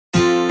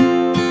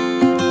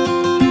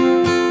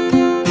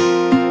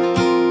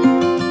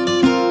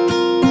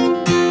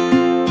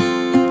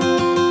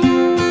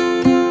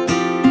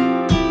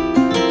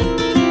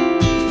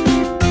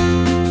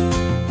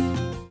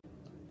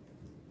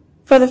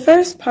For the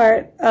first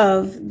part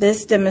of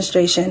this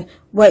demonstration,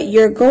 what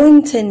you're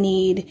going to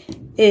need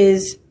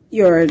is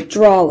your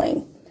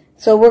drawing.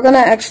 So we're going to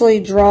actually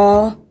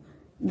draw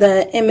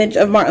the image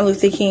of Martin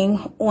Luther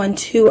King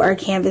onto our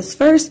canvas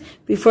first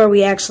before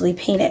we actually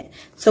paint it.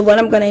 So what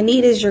I'm going to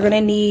need is you're going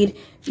to need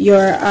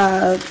your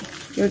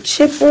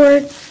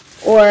chipboard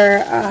or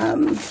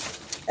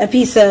a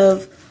piece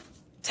of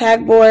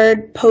tag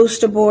board,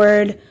 poster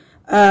board,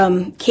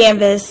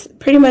 canvas,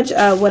 pretty much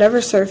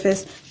whatever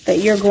surface that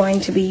you're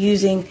going to be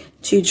using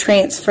to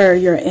transfer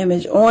your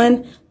image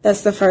on.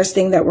 That's the first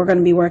thing that we're going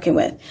to be working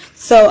with.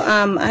 So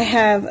I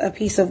have a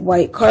piece of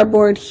white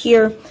cardboard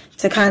here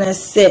to kind of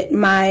sit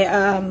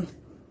my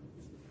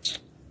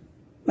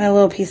my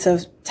little piece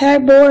of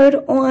tag board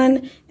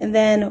on, and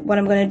then what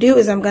I'm going to do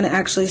is I'm going to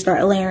actually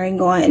start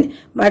layering on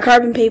my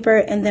carbon paper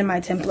and then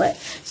my template.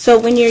 So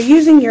when you're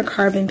using your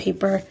carbon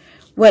paper,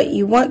 what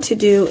you want to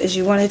do is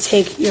you want to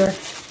take your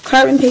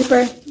carbon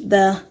paper,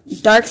 the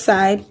darkest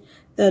side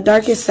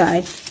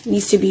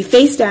needs to be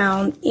face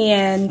down,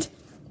 and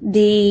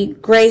the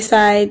gray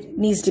side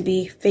needs to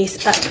be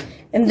face up.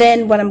 And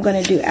then what I'm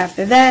going to do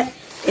after that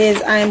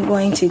is I'm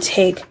going to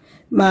take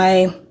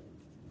my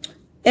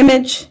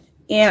image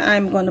and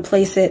I'm going to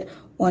place it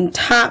on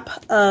top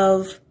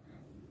of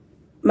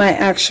my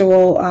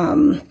actual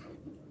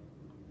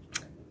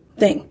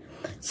thing.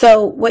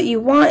 So what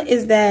you want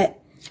is that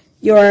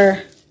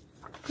your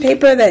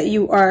paper that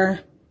you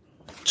are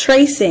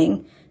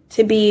tracing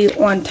to be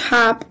on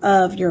top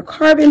of your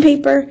carbon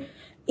paper,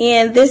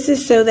 and this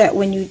is so that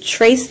when you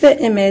trace the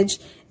image,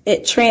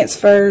 it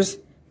transfers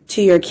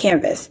to your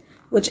canvas,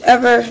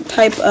 whichever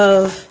type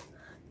of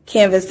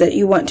canvas that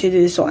you want to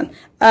do this on.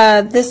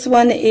 This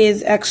one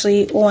is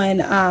actually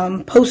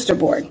on poster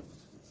board.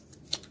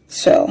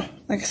 So,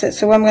 like I said,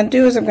 so what I'm going to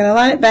do is I'm going to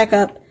line it back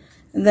up,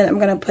 and then I'm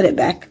going to put it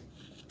back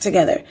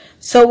together.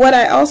 So what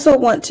I also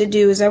want to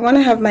do is I want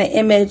to have my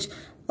image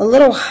a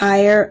little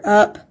higher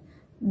up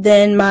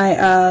than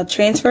my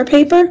transfer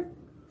paper,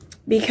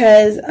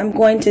 because I'm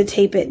going to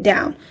tape it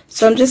down.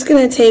 So I'm just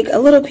going to take a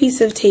little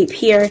piece of tape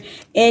here,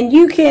 and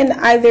you can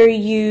either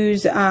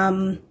use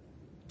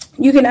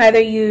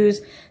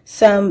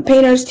some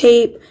painter's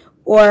tape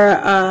or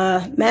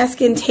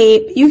masking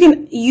tape. You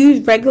can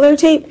use regular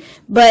tape,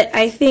 but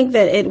I think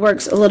that it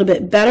works a little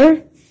bit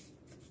better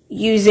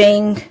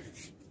using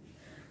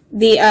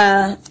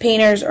the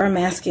painter's or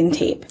masking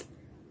tape.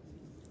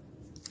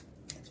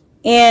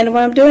 And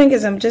what I'm doing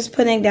is I'm just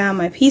putting down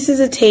my pieces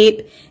of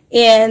tape,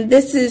 and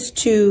this is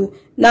to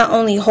not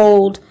only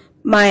hold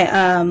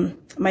my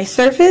my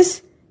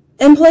surface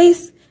in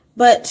place,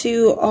 but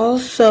to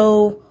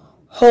also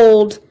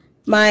hold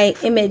my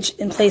image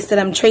in place that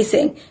I'm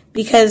tracing,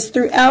 because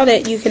throughout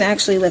it you can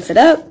actually lift it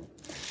up,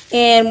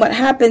 and what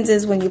happens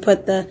is when you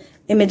put the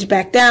image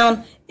back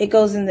down, it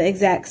goes in the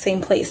exact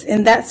same place.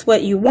 And that's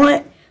what you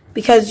want,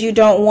 because you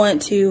don't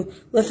want to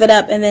lift it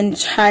up and then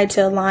try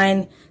to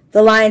line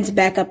the lines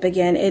back up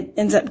again. It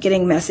ends up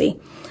getting messy.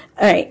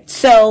 Alright,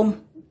 so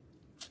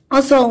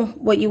also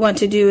what you want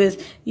to do is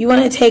you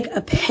want to take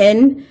a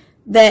pen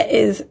that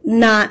is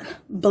not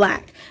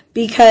black,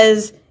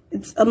 because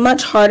it's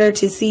much harder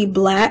to see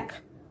black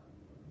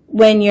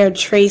when you're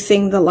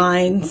tracing the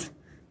lines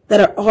that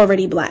are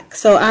already black.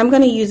 So I'm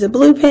going to use a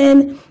blue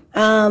pen.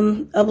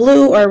 A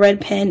blue or a red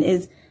pen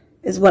is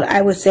what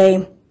I would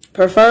say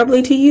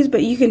preferably to use,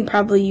 but you can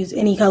probably use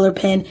any color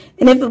pen.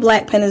 And if a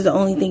black pen is the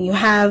only thing you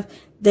have,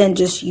 then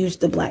just use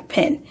the black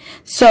pen.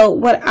 So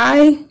what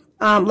I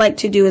like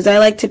to do is I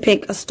like to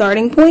pick a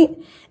starting point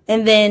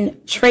and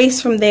then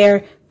trace from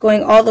there,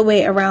 going all the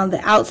way around the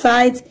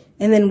outsides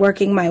and then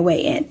working my way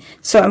in.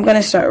 So I'm going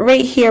to start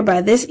right here by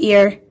this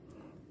ear,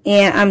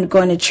 and I'm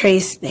going to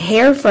trace the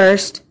hair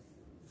first.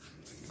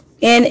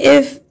 And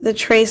if the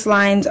trace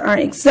lines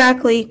aren't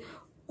exactly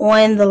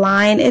on the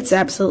line, it's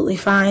absolutely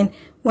fine.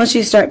 Once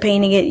you start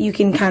painting it, you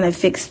can kind of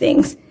fix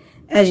things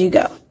as you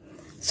go.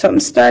 So I'm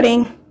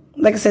starting,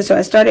 like I said, so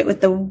I started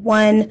with the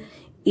one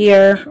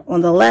ear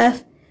on the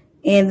left,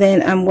 and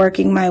then I'm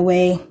working my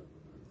way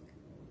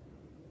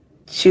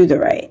to the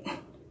right.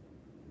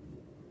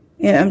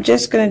 And I'm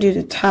just going to do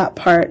the top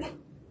part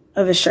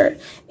of a shirt.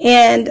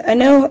 And I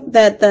know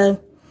that the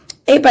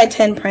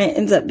 8x10 print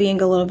ends up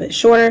being a little bit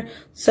shorter,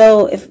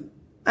 so if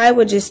I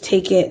would just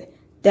take it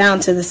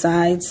down to the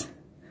sides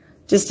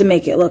just to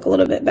make it look a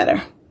little bit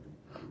better.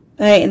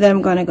 Alright, and then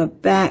I'm going to go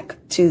back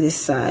to this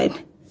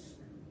side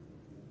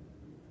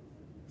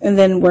and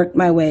then work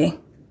my way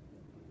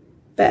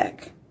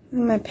back.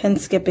 My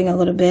pen's skipping a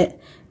little bit.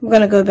 I'm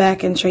going to go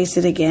back and trace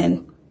it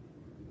again,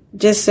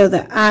 just so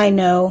that I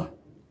know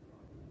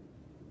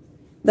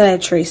that I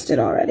traced it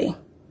already.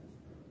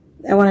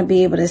 I want to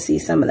be able to see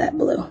some of that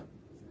blue.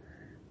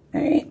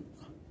 Alright.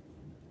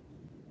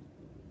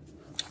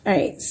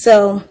 Alright,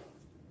 so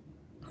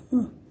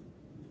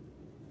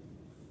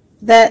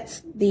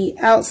that's the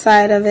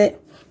outside of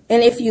it.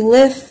 And if you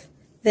lift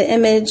the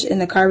image and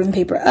the carbon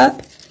paper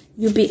up,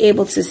 you'll be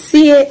able to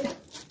see it.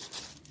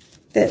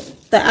 The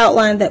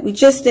outline that we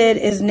just did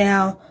is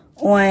now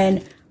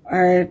on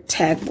our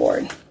tag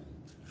board.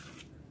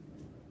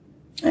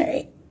 All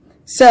right.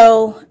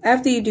 So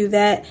after you do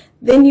that,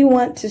 then you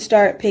want to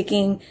start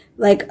picking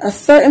like a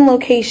certain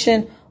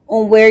location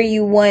on where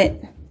you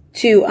want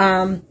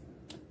to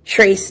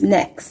trace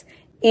next.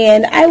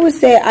 And I would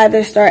say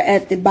either start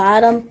at the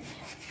bottom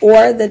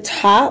or the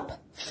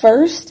top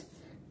first.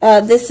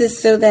 This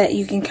is so that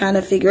you can kind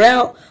of figure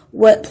out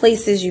what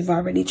places you've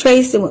already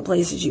traced and what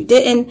places you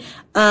didn't.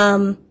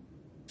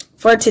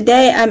 For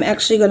today, I'm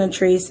actually going to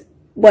trace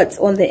what's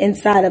on the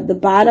inside of the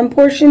bottom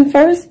portion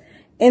first.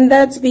 And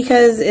that's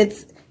because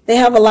they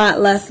have a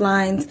lot less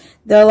lines.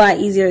 They're a lot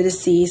easier to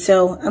see.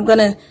 So I'm going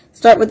to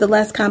start with the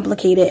less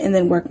complicated and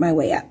then work my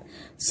way up.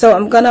 So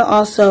I'm going to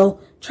also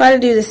try to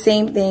do the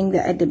same thing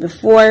that I did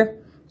before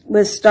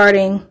with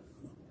starting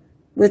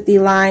with the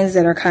lines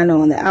that are kind of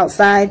on the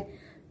outside.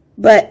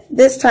 But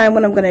this time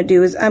what I'm going to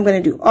do is I'm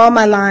going to do all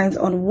my lines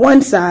on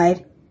one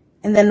side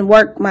and then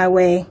work my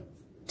way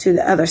to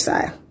the other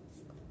side.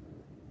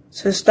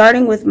 So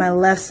starting with my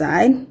left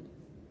side,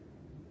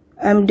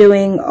 I'm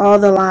doing all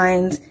the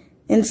lines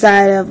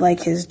inside of like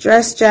his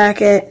dress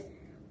jacket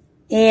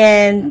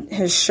and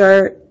his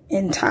shirt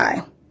and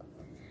tie.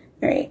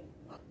 All right.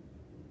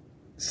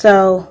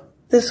 So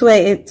this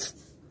way it's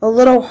a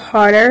little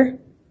harder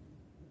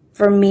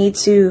for me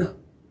to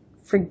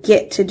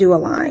forget to do a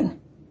line,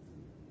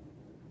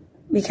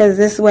 because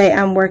this way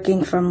I'm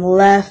working from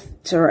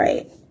left to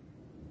right,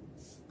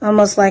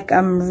 almost like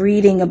I'm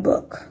reading a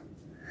book.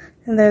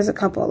 And there's a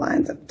couple of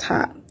lines up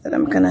top that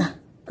I'm going to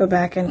go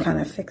back and kind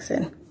of fix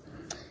in.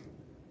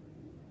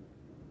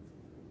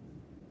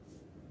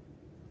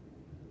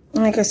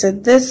 Like I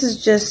said, this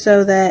is just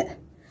so that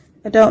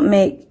I don't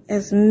make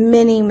as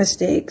many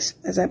mistakes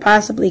as I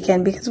possibly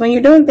can, because when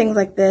you're doing things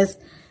like this,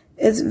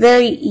 it's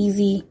very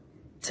easy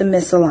to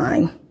miss a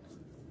line.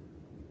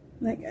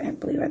 Like, I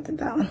believe I did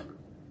that one.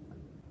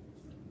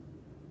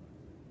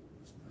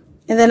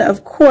 And then,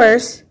 of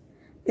course,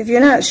 if you're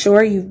not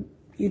sure you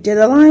did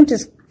a line,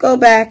 just go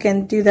back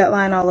and do that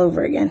line all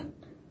over again.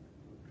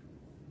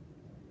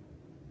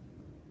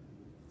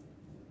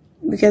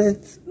 Because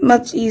it's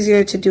much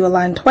easier to do a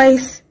line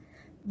twice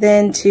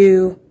than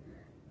to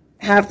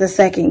have the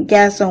second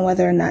guess on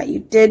whether or not you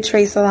did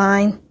trace a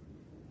line.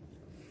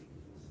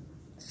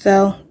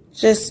 So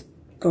just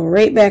go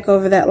right back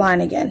over that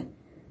line again.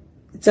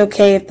 It's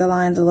okay if the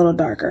line's a little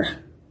darker.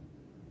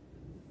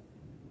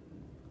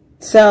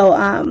 So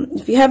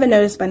if you haven't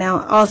noticed by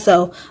now,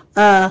 also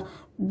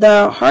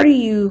the harder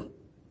you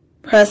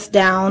press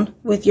down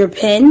with your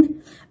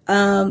pen,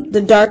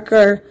 the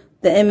darker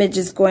the image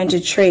is going to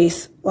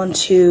trace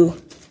onto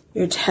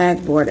your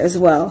tag board as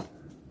well.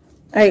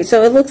 All right,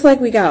 so it looks like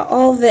we got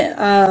all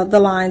the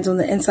lines on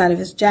the inside of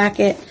his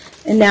jacket,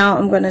 and now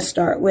I'm going to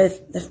start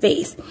with the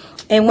face.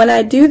 And when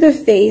I do the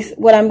face,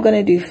 what I'm going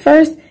to do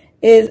first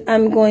is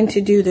I'm going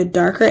to do the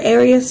darker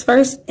areas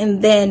first,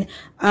 and then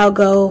I'll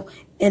go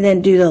and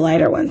then do the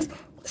lighter ones.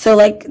 So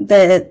like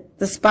the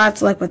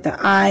spots like with the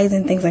eyes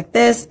and things like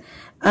this.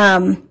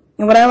 And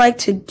what I like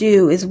to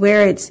do is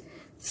where it's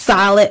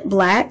solid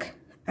black,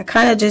 I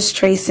kind of just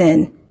trace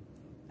in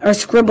or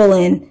scribble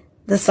in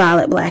the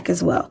solid black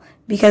as well,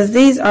 because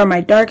these are my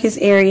darkest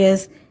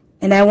areas,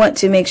 and I want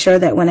to make sure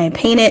that when I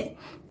paint it,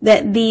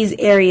 that these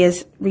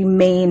areas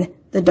remain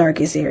the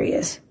darkest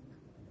areas.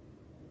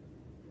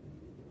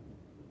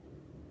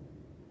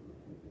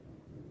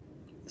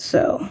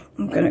 So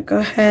I'm going to go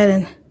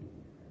ahead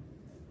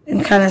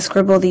and kind of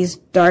scribble these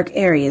dark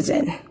areas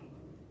in.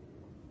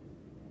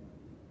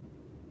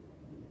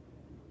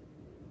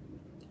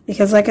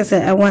 Because like I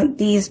said, I want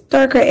these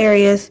darker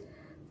areas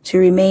to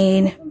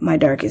remain my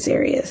darkest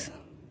areas.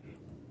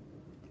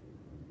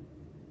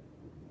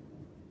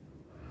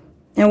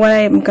 And what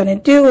I'm going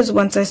to do is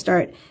once I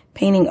start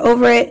painting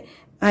over it,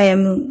 I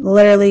am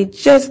literally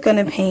just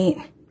going to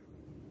paint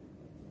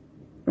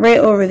right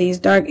over these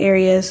dark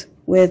areas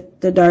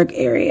with the dark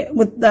area,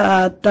 with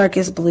the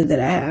darkest blue that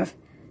I have.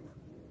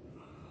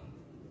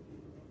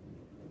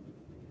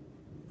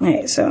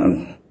 Alright, so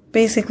I'm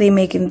basically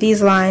making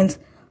these lines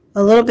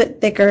a little bit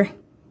thicker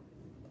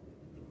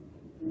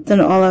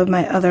than all of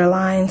my other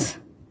lines.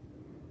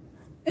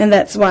 And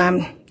that's why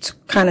I'm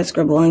kind of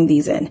scribbling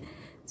these in.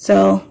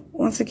 So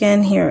once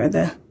again, here are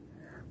the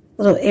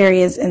little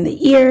areas in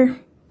the ear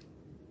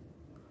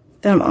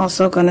that I'm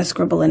also going to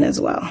scribble in as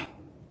well.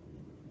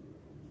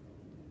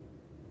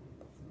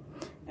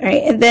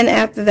 Alright, and then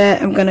after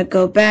that, I'm going to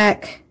go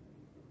back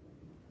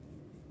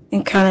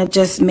and kind of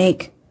just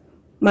make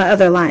my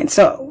other line.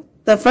 So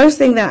the first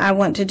thing that I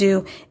want to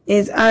do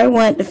is I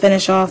want to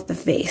finish off the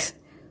face.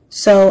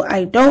 So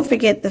I don't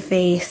forget the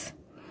face.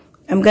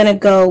 I'm going to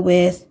go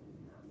with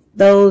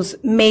those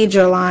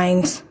major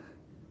lines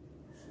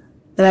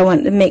that I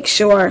want to make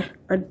sure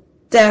are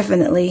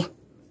definitely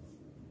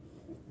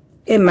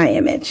in my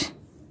image.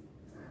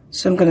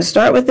 So I'm going to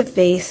start with the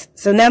face.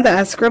 So now that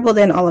I've scribbled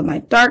in all of my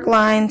dark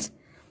lines,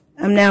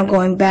 I'm now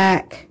going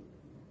back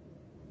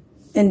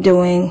and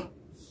doing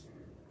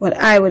what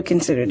I would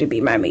consider to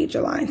be my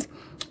major lines.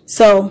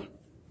 So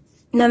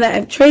now that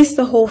I've traced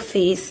the whole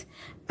face,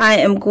 I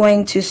am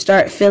going to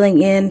start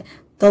filling in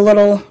the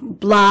little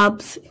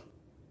blobs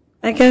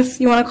I guess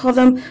you want to call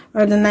them,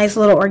 or the nice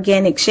little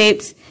organic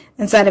shapes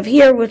inside of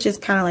here, which is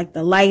kind of like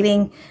the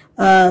lighting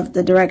of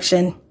the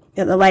direction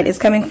that the light is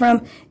coming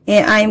from.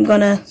 And I'm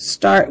going to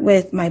start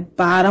with my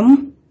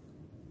bottom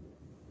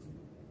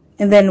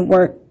and then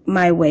work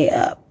my way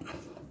up.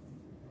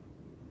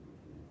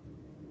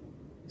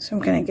 So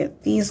I'm going to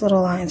get these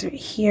little lines right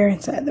here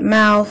inside the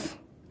mouth.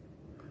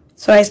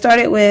 So I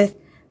started with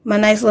my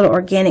nice little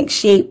organic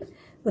shape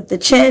with the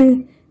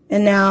chin,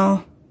 and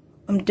now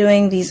I'm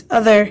doing these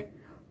other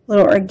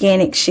little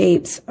organic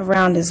shapes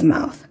around his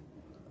mouth.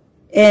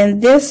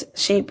 And this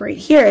shape right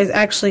here is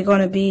actually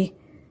going to be,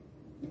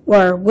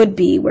 or would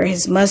be, where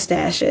his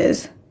mustache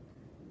is.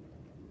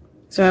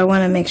 So I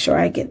want to make sure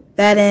I get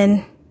that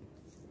in.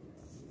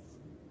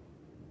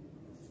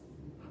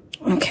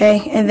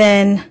 Okay, and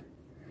then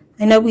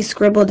I know we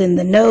scribbled in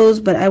the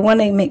nose, but I want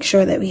to make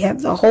sure that we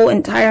have the whole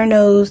entire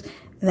nose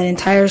and that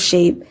entire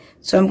shape.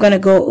 So I'm going to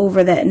go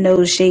over that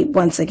nose shape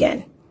once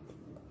again.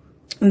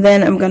 And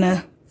then I'm going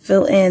to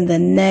fill in the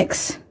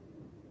next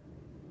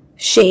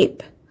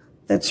shape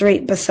that's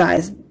right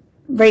beside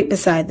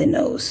the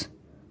nose.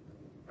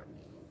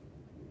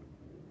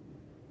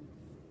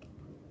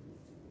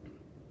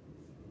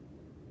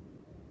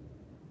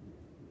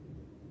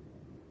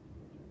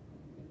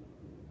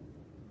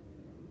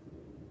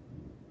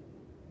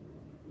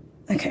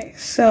 Okay,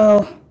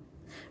 so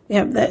we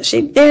have that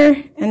shape there,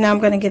 and now I'm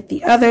going to get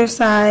the other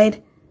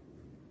side,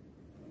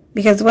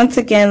 because once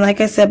again, like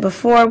I said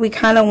before, we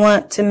kind of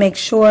want to make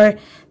sure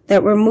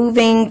that we're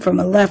moving from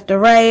a left to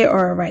right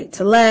or a right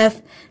to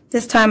left.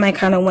 This time I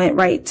kind of went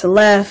right to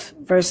left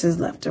versus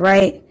left to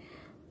right,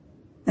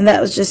 and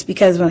that was just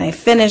because when I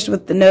finished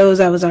with the nose,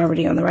 I was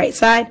already on the right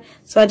side,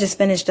 so I just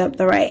finished up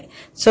the right.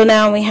 So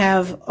now we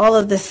have all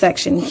of this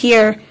section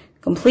here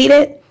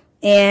completed,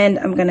 and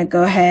I'm going to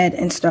go ahead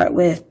and start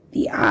with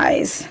the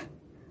eyes.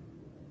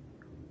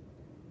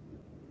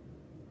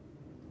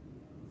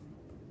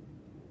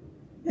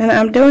 And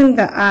I'm doing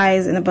the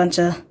eyes in a bunch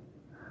of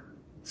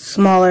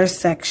smaller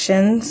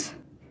sections.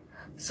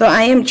 So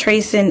I am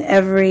tracing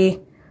every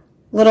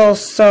little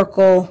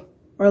circle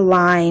or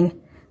line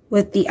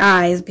with the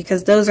eyes,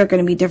 because those are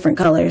going to be different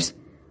colors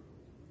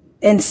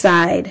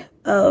inside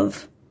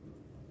of,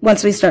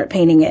 once we start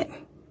painting it,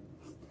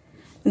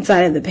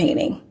 inside of the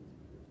painting,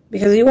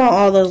 because you want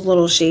all those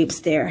little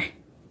shapes there.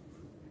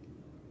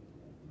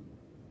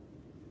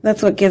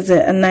 That's what gives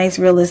it a nice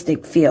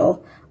realistic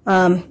feel.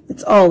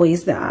 It's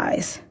always the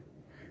eyes.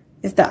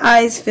 If the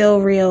eyes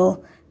feel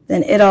real,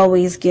 then it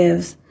always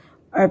gives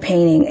our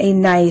painting a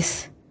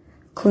nice,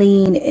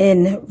 clean,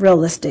 and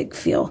realistic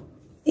feel,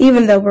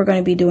 even though we're going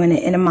to be doing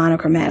it in a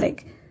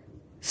monochromatic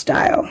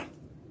style.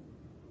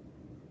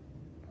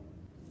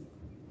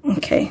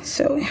 Okay,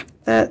 so we have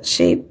that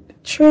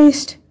shape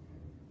traced.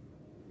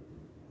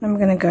 I'm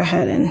going to go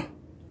ahead and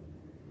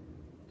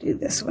do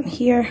this one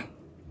here.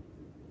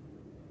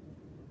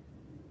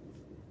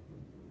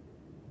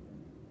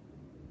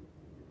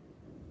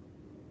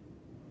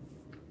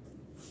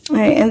 All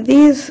right, and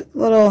these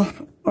little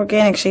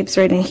organic shapes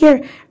right in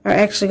here are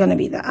actually going to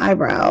be the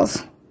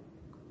eyebrows.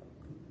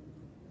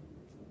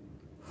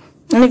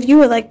 And if you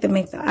would like to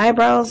make the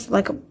eyebrows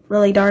like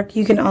really dark,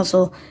 you can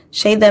also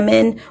shade them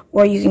in,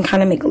 or you can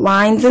kind of make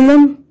lines in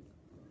them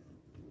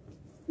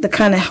to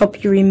kind of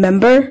help you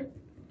remember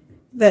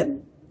that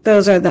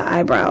those are the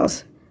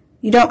eyebrows.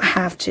 You don't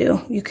have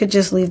to. You could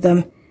just leave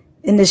them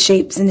in the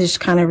shapes and just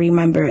kind of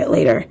remember it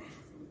later.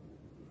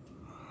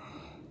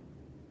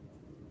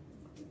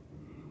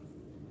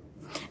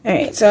 All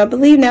right, so I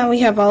believe now we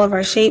have all of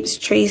our shapes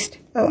traced.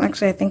 Oh,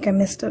 actually, I think I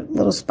missed a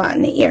little spot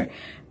in the ear.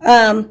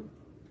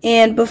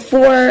 And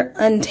before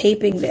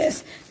untaping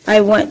this,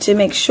 I want to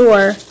make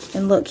sure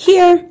and look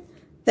here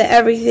that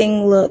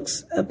everything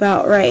looks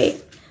about right.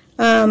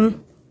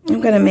 I'm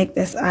going to make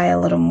this eye a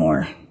little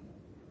more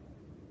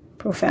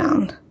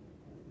profound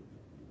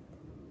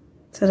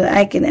so that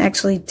I can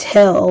actually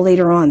tell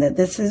later on that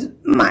this is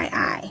my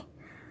eye.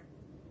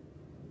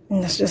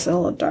 And it's just a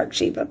little dark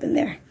shape up in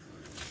there.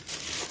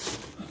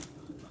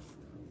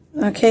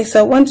 Okay,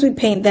 so once we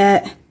paint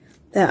that,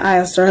 the eye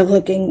will start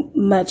looking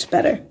much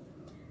better.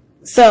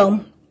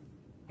 So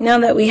now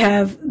that we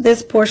have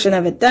this portion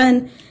of it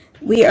done,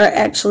 we are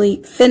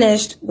actually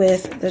finished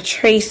with the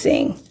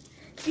tracing.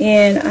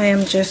 And I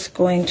am just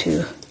going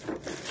to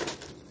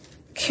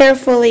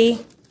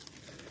carefully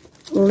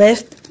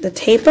lift the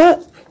tape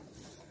up,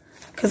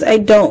 because I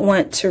don't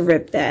want to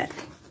rip that.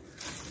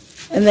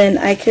 And then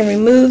I can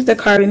remove the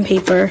carbon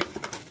paper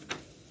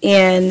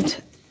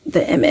and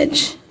the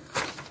image,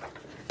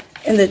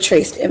 and the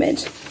traced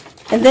image.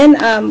 And then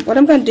what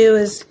I'm going to do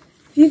is,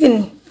 if you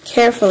can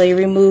carefully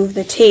remove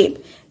the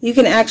tape, you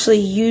can actually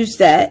use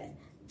that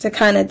to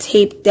kind of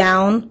tape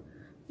down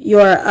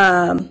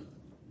your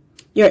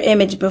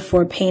image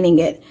before painting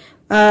it.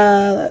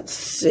 Let's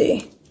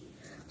see.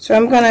 So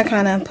I'm going to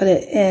kind of put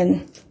it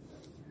in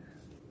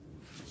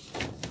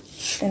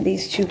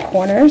these two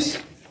corners.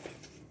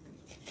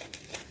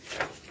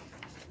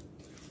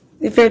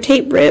 If your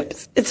tape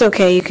rips, it's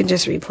okay. You can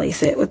just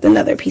replace it with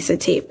another piece of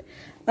tape.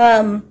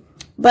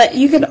 But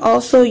you can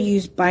also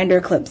use binder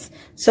clips.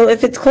 So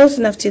if it's close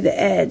enough to the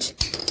edge,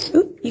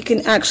 you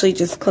can actually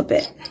just clip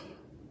it.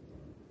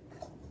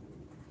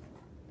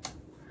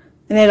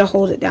 And it'll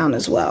hold it down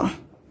as well.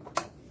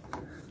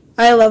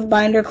 I love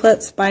binder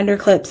clips. Binder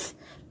clips,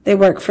 they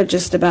work for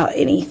just about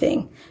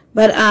anything.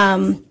 But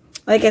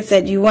like I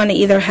said, you want to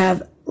either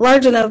have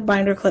large enough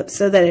binder clips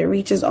so that it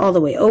reaches all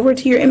the way over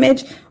to your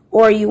image,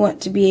 or you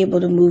want to be able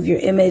to move your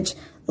image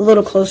a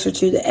little closer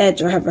to the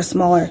edge or have a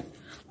smaller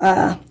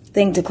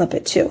thing to clip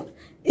it to.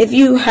 If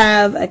you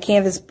have a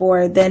canvas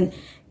board, then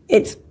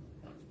it's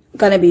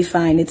going to be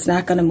fine. It's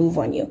not going to move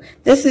on you.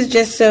 This is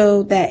just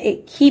so that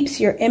it keeps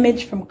your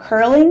image from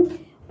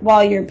curling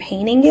while you're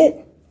painting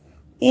it.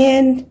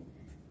 And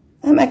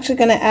I'm actually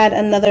going to add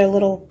another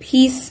little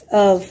piece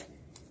of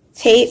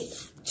tape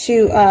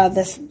to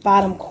this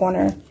bottom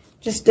corner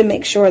just to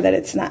make sure that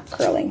it's not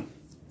curling.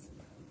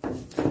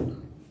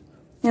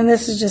 And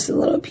this is just a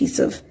little piece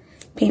of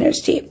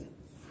painter's tape.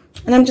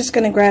 And I'm just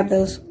going to grab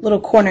those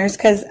little corners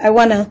because I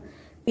want to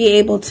be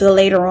able to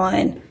later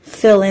on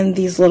fill in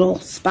these little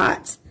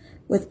spots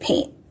with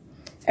paint.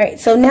 Alright,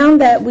 so now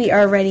that we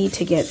are ready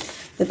to get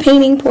the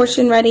painting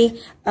portion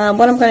ready,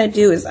 what I'm going to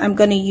do is I'm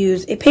going to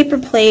use a paper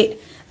plate,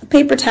 a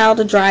paper towel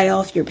to dry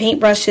off your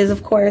paintbrushes,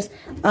 of course,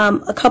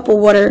 a cup of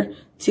water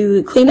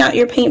to clean out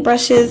your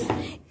paintbrushes,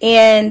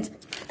 and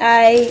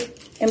I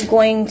am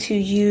going to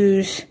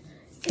use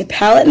a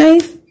palette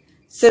knife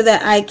so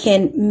that I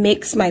can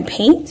mix my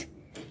paint.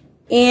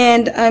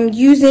 And I'm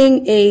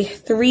using a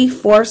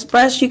 3/4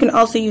 brush. You can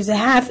also use a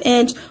 1/2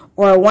 inch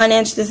or a 1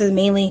 inch. This is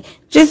mainly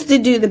just to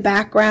do the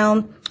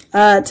background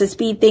to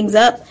speed things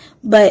up,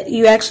 but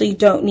you actually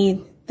don't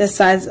need the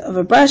size of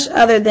a brush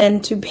other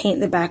than to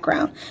paint the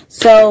background.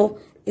 So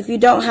if you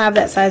don't have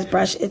that size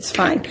brush, it's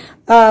fine.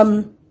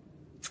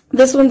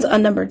 This one's a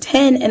number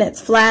 10 and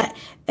it's flat,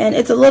 and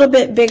it's a little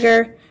bit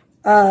bigger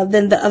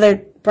than the other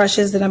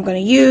brushes that I'm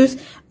going to use.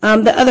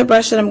 The other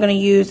brush that I'm going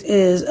to use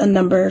is a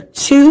number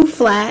 2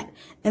 flat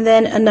and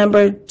then a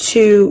number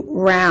 2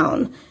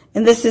 round.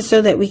 And this is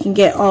so that we can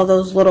get all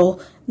those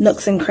little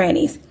nooks and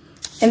crannies.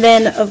 And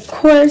then, of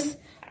course,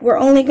 we're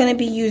only going to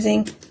be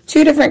using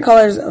 2 different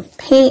colors of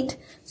paint.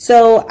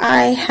 So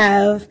I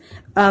have,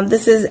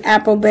 this is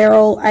Apple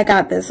Barrel. I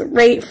got this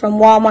right from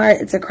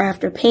Walmart. It's a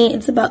crafter paint.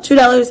 It's about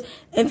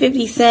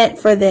 $2.50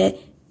 for the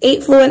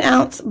 8 fluid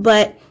ounce,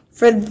 but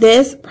for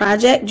this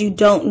project, you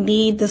don't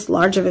need this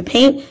large of a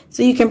paint,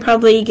 so you can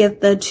probably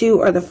get the 2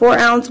 or the 4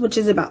 ounce, which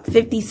is about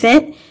 50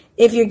 cents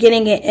if you're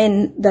getting it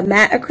in the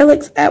matte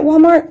acrylics at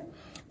Walmart.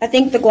 I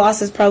think the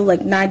gloss is probably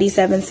like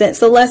 97 cents,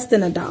 so less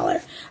than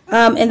 $1.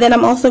 And then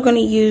I'm also going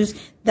to use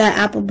the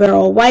Apple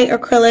Barrel white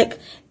acrylic,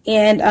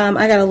 and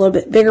I got a little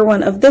bit bigger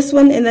one of this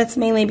one, and that's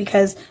mainly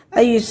because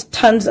I use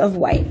tons of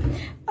white.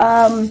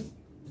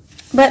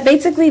 But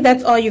basically,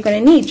 that's all you're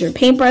going to need, your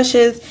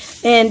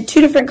paintbrushes and 2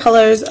 different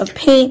colors of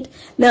paint.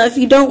 Now, if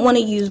you don't want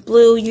to use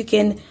blue, you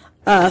can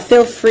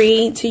feel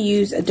free to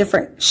use a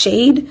different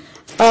shade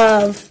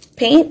of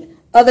paint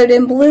other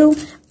than blue.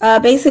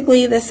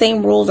 Basically, the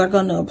same rules are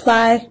going to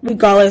apply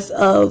regardless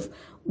of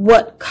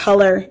what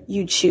color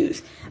you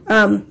choose.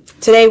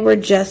 Today, we're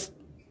just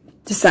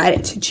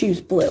decided to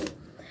choose blue.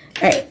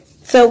 All right,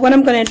 so what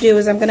I'm going to do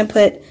is I'm going to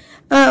put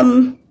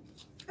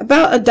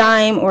about a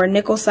dime or a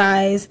nickel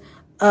size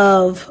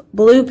of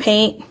blue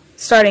paint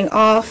starting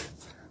off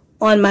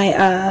on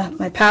my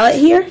my palette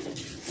here,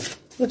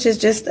 which is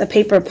just a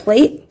paper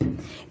plate.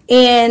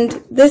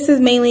 And this is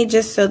mainly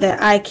just so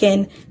that I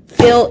can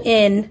fill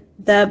in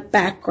the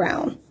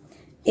background.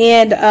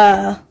 And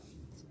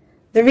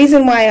the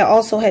reason why I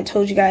also had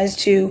told you guys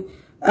to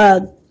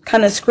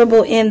kind of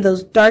scribble in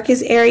those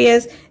darkest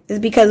areas is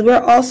because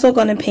we're also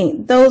going to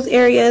paint those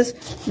areas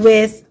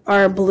with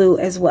our blue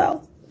as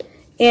well.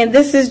 And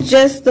this is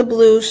just the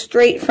blue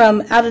straight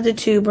from out of the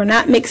tube. We're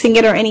not mixing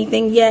it or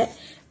anything yet.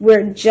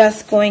 We're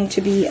just going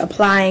to be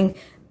applying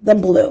the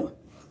blue.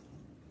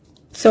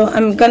 So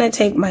I'm going to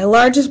take my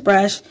largest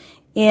brush,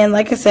 and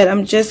like I said,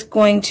 I'm just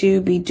going to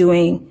be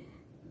doing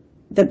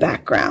the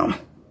background.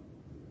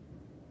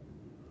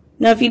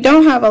 Now, if you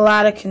don't have a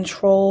lot of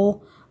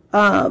control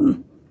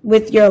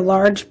with your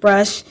large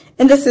brush,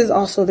 and this is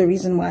also the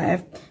reason why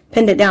I've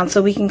pinned it down,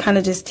 so we can kind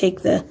of just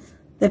take the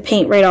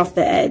paint right off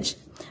the edge.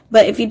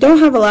 But if you don't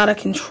have a lot of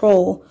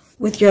control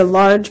with your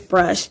large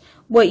brush,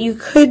 what you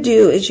could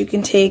do is you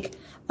can take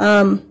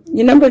your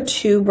number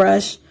 2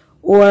 brush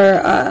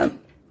or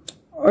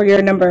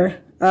your number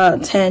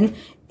 10,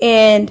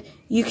 and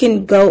you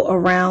can go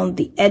around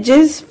the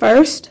edges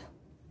first.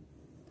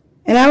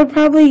 And I would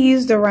probably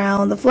use the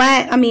round, the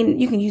flat. I mean,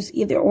 you can use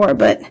either or,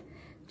 but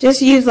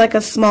just use like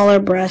a smaller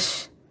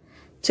brush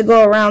to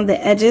go around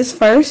the edges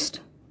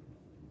first.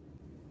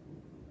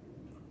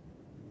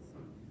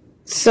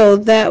 So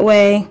that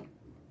way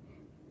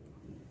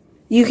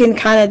you can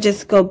kind of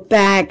just go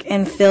back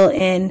and fill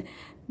in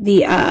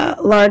the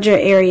larger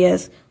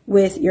areas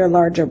with your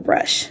larger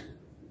brush.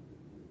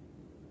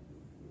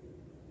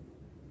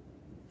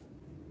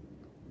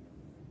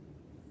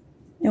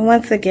 And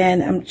once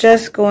again, I'm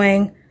just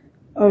going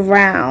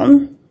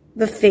around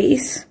the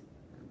face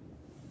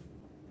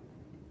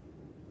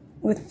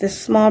with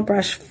this small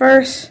brush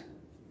first.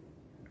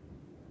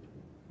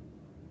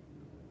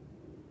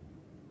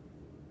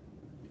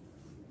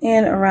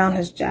 And around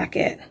his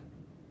jacket.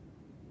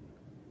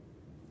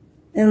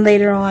 And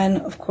later on,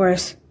 of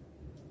course,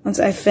 once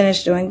I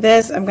finish doing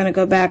this, I'm going to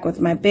go back with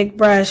my big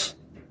brush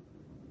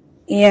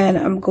and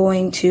I'm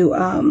going to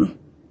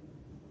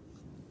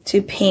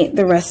paint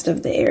the rest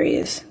of the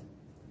areas.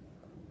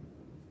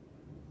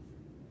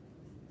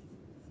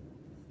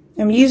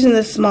 I'm using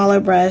the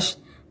smaller brush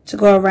to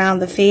go around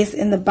the face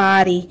and the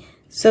body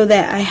so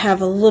that I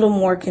have a little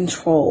more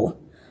control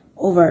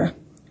over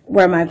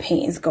where my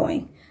paint is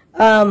going.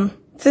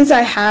 Since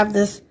I have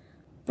this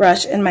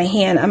brush in my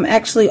hand, I'm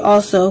actually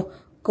also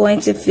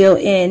going to fill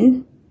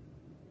in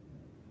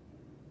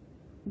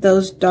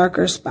those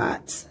darker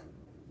spots.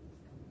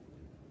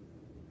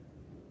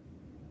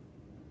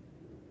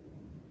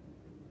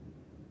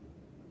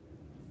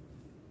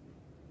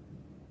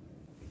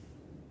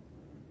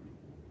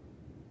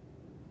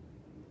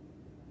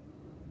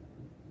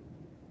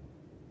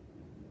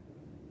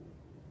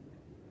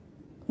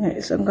 All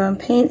right, so I'm going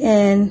to paint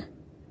in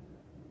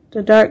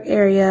the dark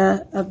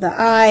area of the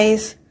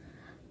eyes,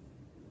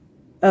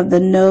 of the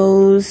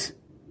nose,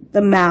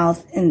 the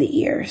mouth, and the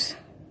ears.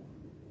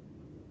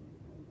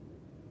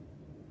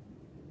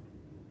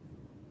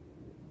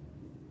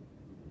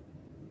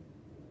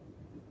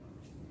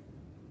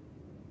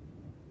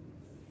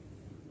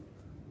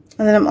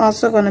 And then I'm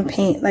also going to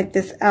paint like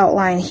this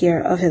outline here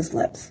of his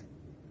lips.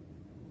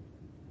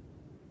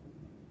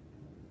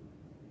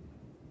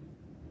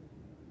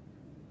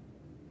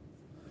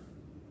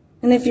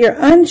 And if you're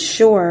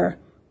unsure,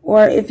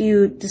 or if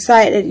you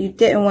decided you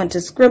didn't want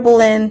to scribble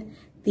in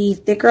the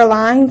thicker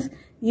lines,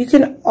 you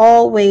can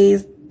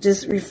always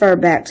just refer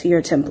back to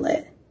your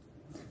template.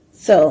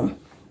 So,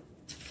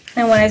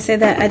 and when I say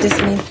that, I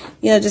just mean,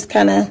 just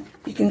kind of,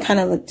 you can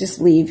kind of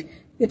just leave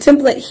your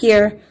template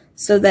here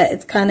so that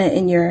it's kind of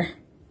in your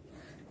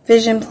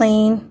vision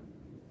plane.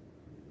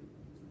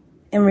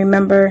 And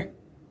remember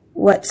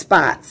what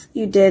spots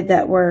you did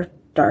that were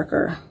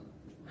darker.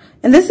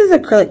 And this is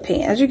acrylic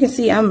paint. As you can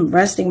see, I'm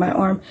resting my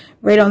arm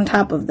right on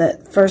top of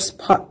the first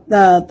part,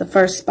 the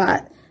first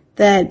spot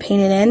that I had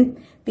painted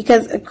in,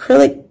 because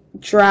acrylic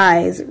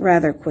dries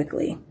rather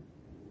quickly.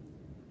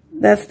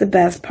 That's the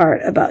best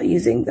part about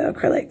using the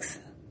acrylics.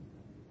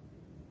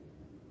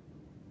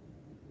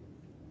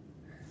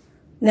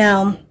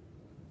 Now,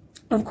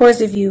 of course,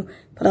 if you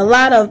put a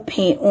lot of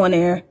paint on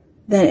there,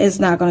 then it's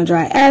not going to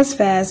dry as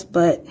fast,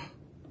 but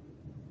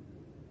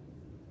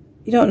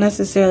you don't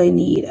necessarily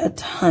need a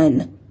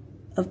ton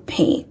of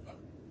paint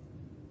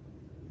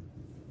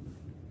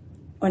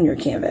on your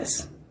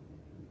canvas.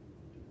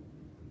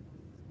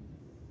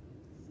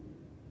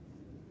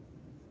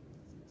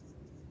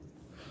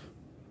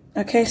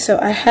 Okay, so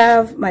I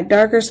have my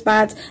darker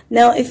spots.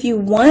 Now, if you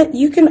want,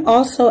 you can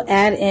also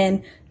add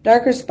in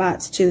darker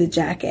spots to the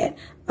jacket.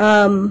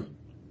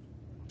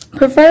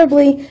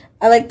 Preferably,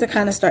 I like to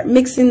kind of start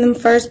mixing them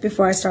first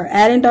before I start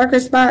adding darker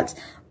spots.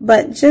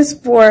 But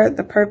just for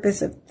the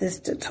purpose of this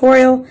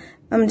tutorial,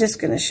 I'm just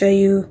going to show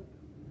you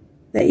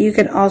that you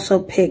can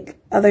also pick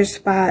other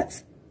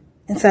spots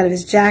inside of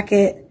his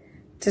jacket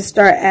to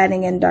start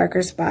adding in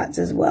darker spots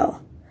as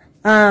well.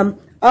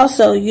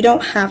 Also, you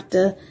don't have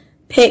to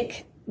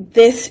pick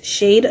this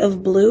shade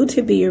of blue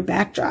to be your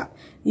backdrop.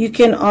 You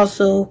can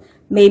also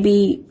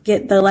maybe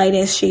get the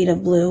lightest shade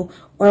of blue,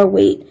 or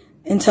wait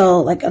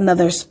until like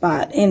another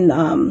spot in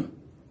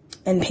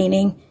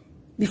painting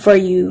before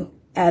you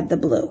add the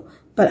blue.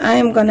 But I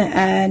am going to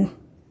add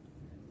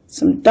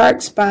some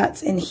dark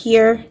spots in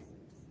here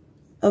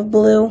of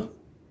blue,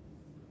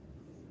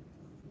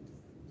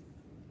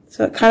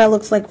 so it kind of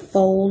looks like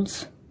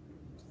folds,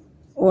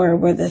 or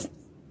where the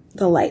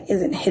light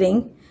isn't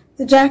hitting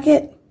the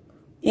jacket.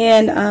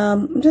 And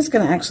I'm just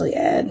going to actually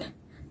add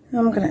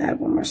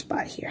one more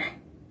spot here.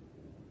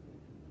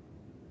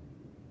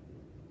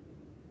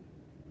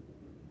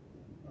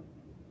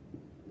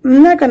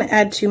 I'm not going to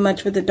add too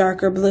much with the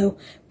darker blue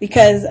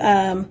because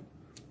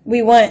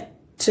we want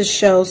to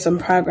show some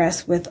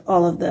progress with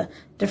all of the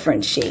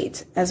different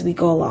shades as we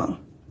go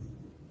along.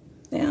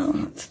 Now,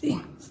 let's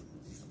see.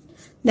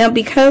 Now,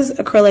 because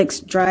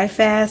acrylics dry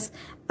fast,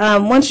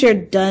 once you're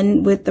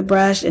done with the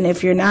brush, and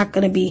if you're not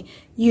going to be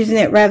using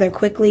it rather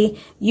quickly,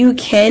 you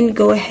can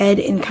go ahead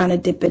and kind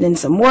of dip it in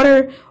some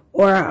water,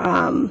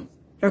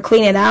 or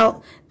clean it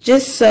out,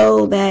 just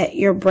so that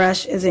your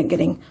brush isn't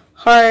getting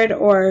hard,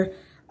 or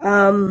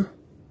the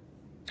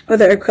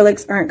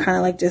acrylics aren't kind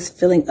of like just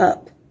filling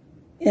up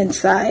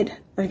inside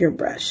of your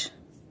brush.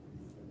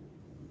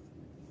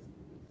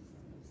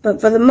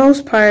 But for the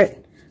most part,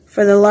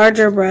 for the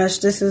larger brush,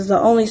 this is the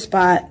only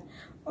spot,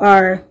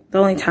 or the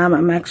only time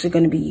I'm actually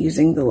going to be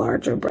using the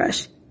larger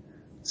brush.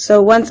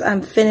 So once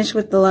I'm finished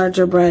with the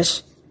larger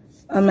brush,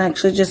 I'm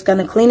actually just going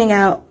to clean it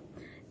out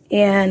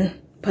and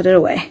put it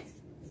away.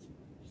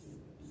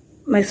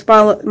 My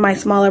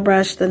smaller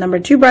brush, the number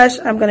 2 brush,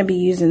 I'm going to be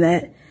using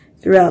that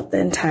throughout the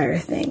entire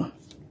thing.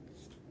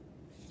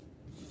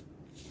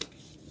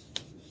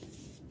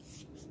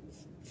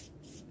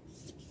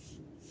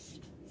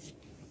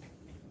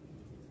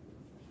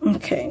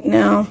 Okay,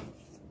 now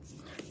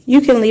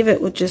you can leave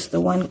it with just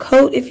the one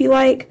coat if you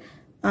like.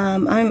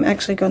 I'm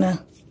actually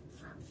gonna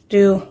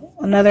do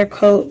another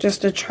coat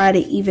just to try to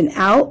even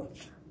out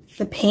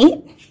the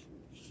paint.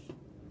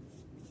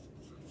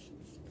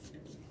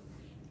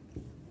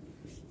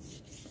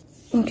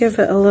 And give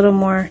it a little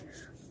more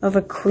of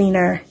a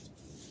cleaner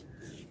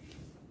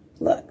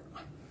look.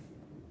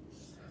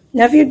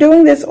 Now if you're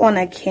doing this on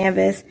a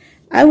canvas,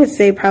 I would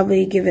say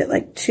probably give it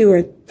like 2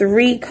 or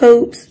 3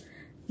 coats,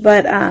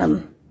 but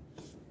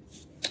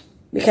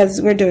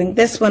because we're doing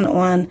this one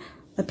on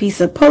a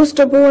piece of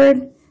poster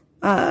board,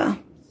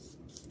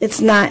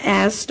 it's not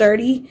as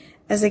sturdy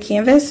as a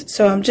canvas,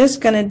 so I'm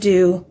just gonna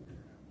do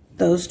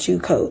those 2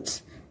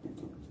 coats.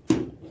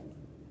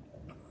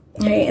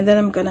 Okay, and then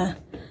I'm gonna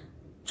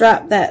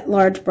drop that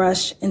large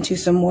brush into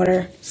some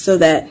water so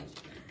that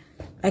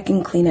I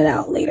can clean it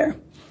out later.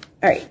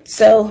 All right,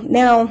 so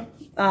now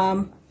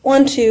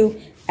on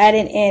to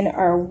adding in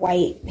our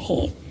white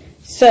paint.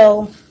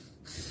 So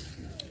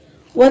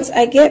once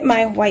I get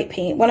my white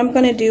paint, what I'm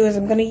going to do is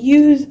I'm going to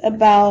use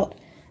about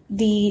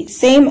the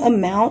same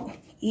amount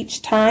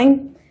each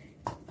time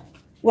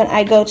when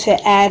I go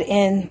to add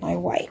in my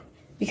white,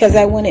 because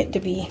I want it to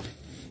be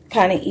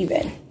kind of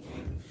even.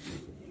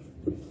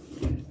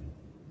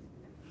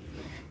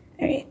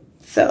 All right,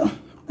 so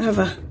I have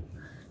a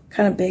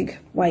kind of big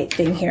white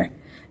thing here.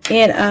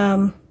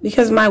 And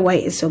because my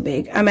white is so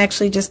big, I'm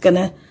actually just going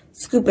to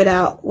scoop it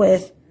out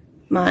with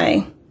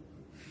my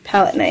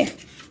palette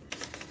knife.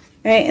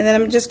 All right, and then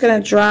I'm just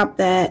going to drop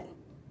that.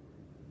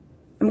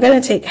 I'm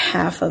going to take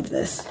half of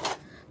this,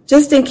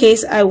 just in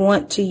case I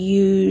want to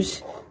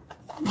use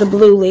the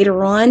blue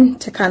later on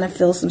to kind of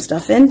fill some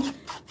stuff in.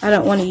 I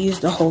don't want to use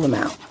the whole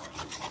amount.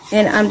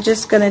 And I'm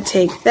just going to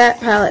take that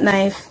palette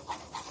knife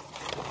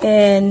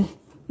and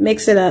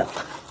mix it up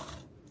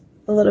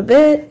a little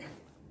bit.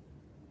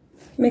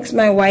 Mix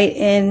my white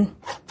in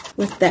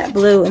with that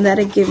blue, and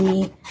that'll give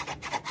me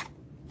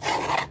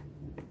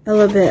a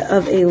little bit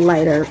of a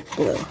lighter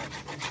blue.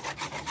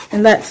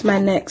 And that's my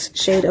next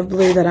shade of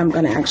blue that I'm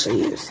going to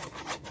actually use.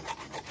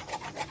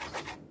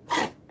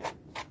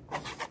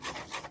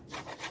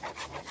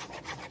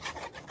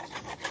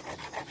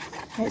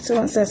 Alright, so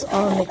once that's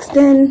all mixed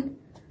in,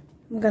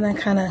 I'm going to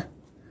kind of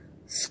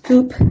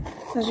scoop,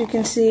 as you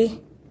can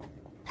see,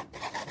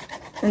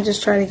 and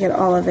just try to get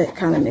all of it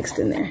kind of mixed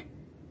in there.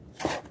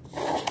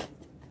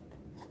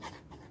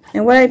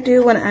 And what I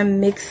do when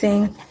I'm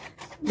mixing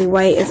the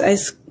white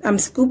is I'm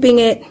scooping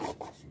it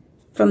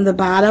from the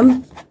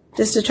bottom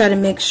just to try to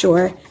make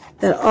sure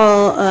that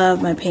all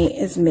of my paint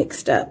is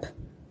mixed up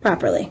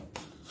properly.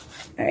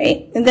 All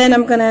right, and then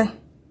I'm gonna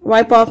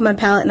wipe off my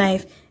palette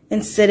knife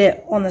and sit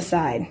it on the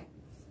side.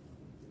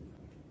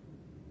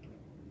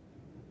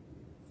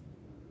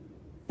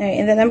 All right,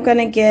 and then I'm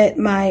gonna get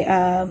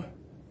my,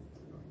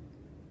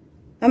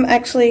 I'm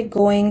actually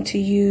going to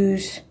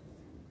use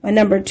my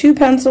number 2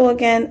 pencil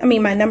again,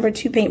 my number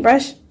 2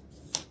 paintbrush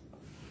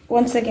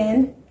once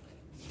again.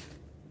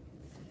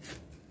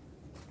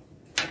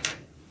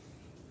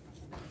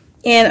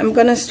 And I'm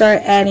going to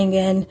start adding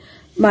in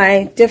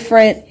my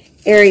different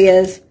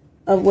areas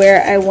of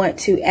where I want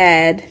to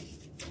add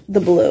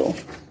the blue.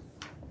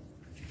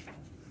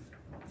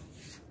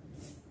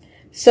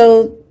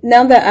 So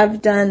now that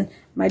I've done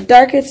my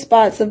darkest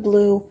spots of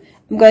blue,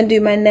 I'm going to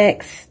do my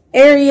next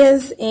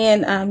areas,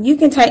 and you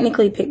can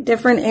technically pick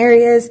different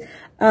areas.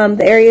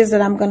 The areas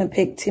that I'm going to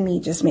pick, to me,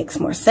 just makes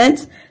more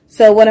sense.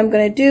 So what I'm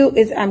going to do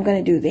is I'm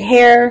going to do the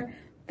hair,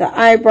 the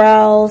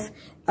eyebrows,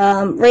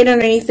 right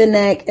underneath the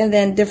neck, and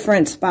then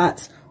different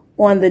spots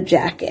on the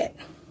jacket.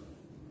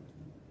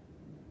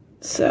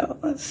 So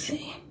let's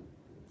see.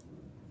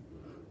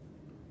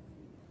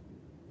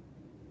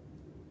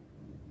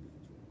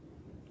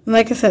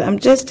 Like I said, I'm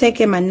just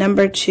taking my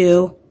number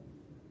 2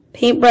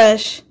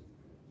 paintbrush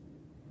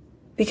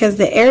because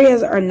the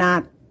areas are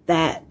not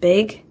that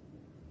big.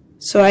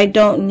 So I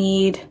don't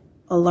need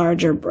a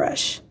larger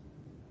brush.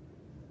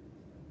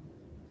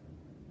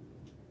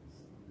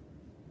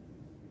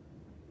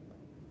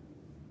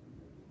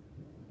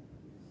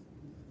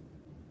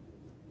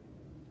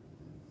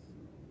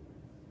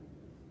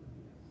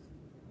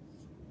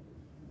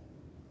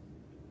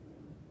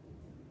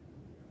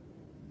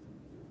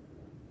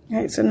 All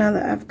right, so now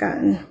that I've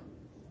gotten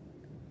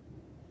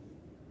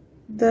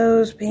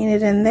those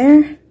painted in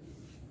there,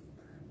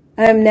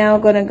 I'm now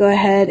going to go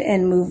ahead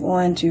and move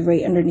on to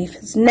right underneath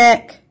his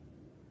neck.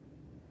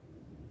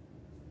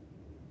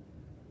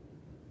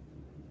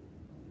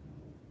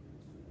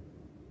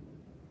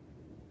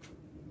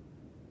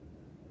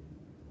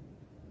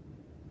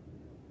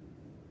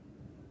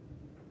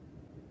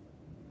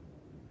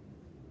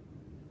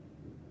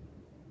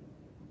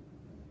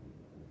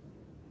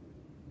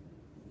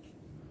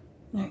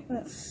 All right,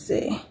 let's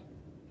see.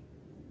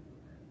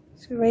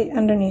 So right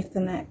underneath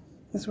the neck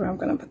is where I'm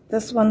going to put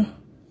this one.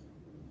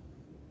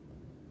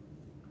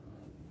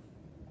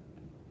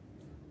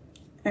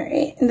 All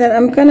right, and then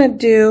I'm gonna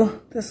do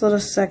this little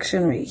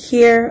section right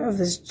here of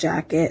this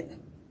jacket.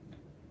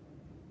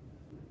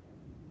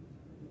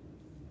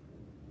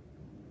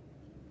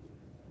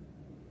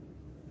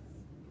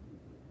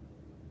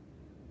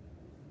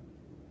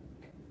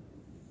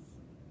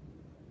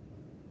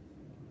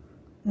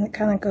 And it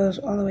kind of goes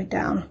all the way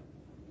down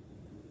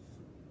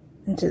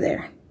into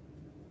there.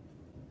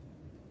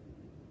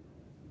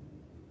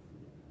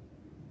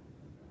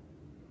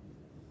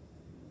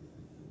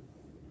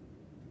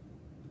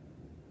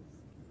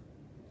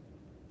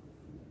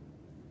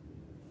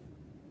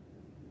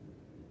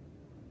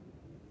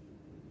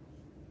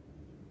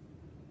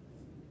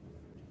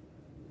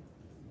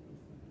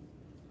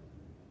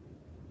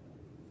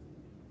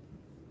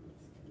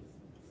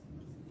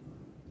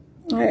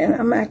 All right, and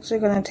I'm actually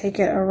going to take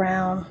it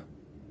around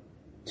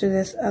to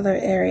this other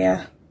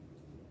area.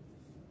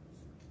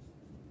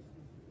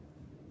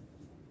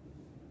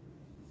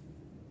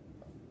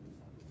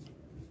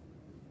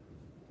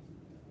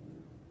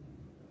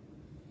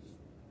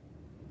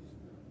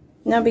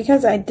 Now,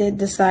 because I did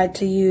decide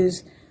to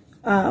use,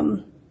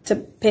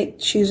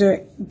 choose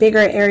bigger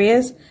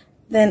areas,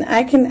 then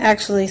I can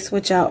actually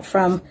switch out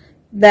from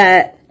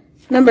that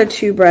number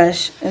 2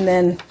 brush and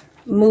then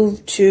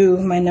move to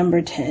my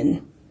number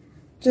 10.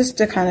 Just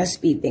to kind of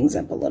speed things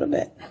up a little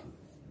bit.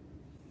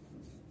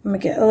 I'm going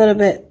to get a little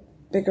bit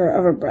bigger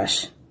of a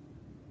brush.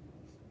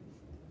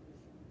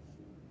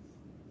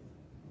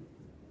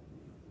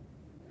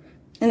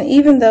 And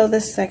even though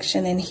this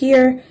section in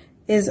here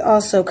is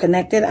also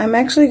connected, I'm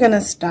actually going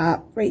to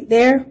stop right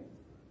there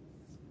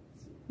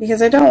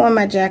because I don't want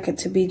my jacket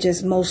to be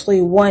just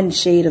mostly one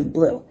shade of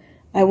blue.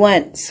 I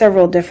want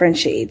several different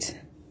shades.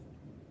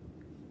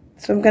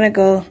 So I'm going to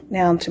go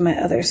down to my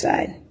other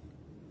side.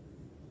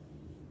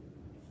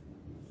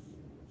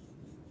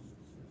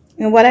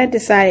 And what I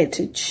decided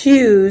to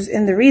choose,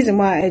 and the reason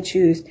why I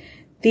choose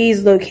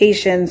these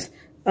locations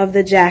of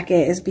the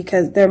jacket is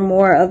because they're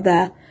more of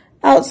the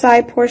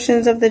outside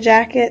portions of the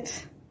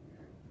jacket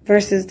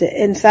versus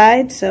the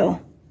inside. So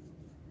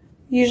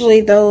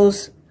usually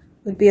those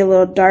would be a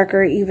little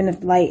darker even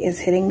if light is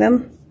hitting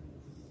them.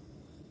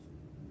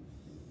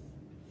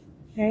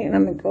 All right, and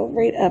I'm going to go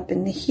right up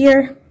into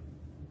here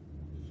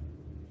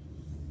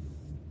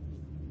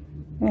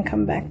and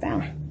come back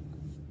down.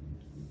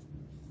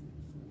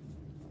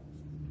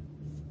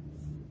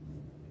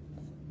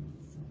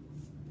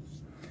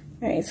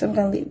 Alright, so I'm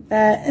going to leave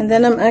that, and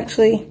then I'm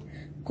actually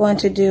going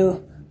to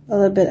do a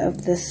little bit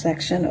of this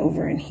section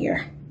over in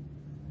here.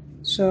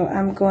 So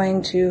I'm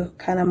going to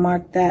kind of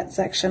mark that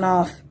section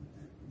off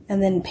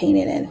and then paint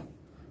it in.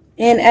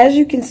 And as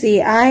you can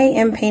see, I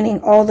am painting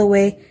all the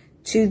way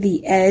to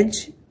the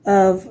edge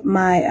of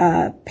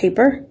my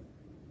paper,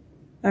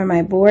 or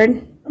my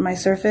board, or my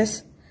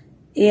surface.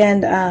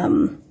 And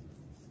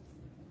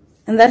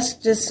that's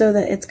just so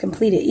that it's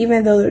completed.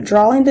 Even though the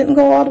drawing didn't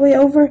go all the way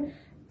over,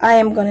 I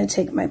am going to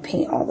take my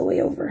paint all the way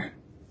over.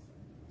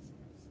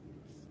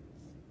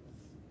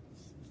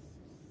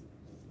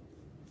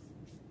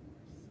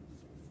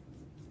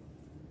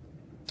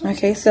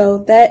 Okay, so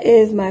that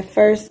is my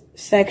first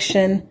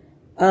section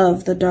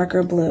of the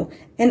darker blue.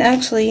 And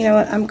actually, you know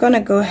what, I'm going to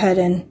go ahead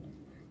and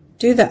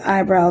do the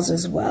eyebrows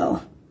as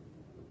well.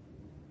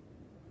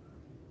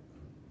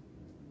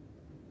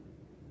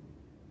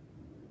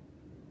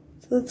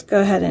 So let's go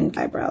ahead and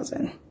eyebrows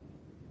in.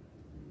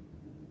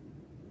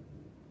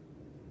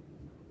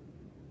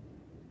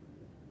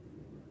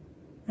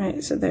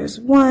 Alright, so there's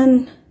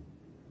one.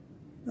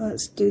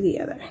 Let's do the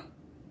other.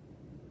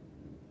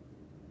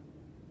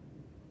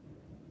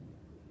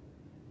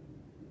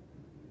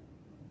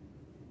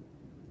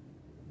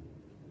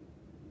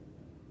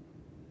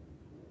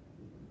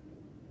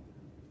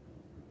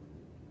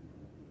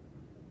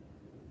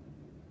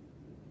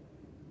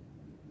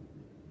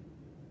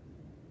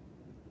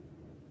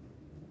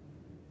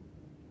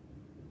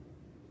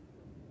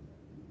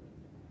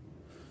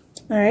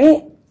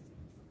 Alright.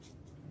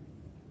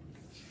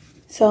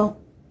 So,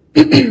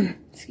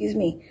 excuse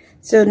me.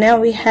 So now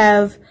we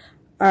have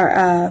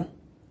our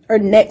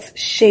next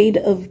shade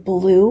of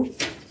blue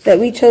that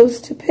we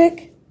chose to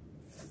pick.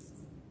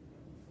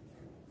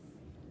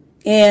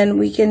 And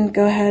we can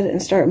go ahead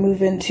and start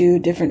moving to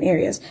different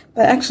areas.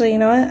 But actually, you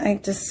know what? I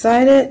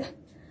decided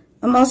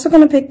I'm also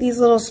going to pick these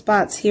little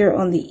spots here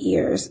on the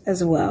ears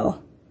as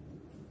well.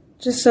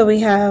 Just so we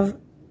have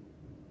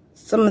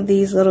some of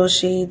these little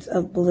shades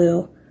of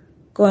blue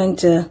going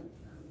to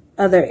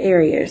other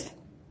areas.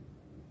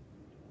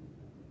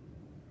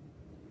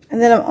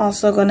 And then I'm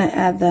also going to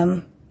add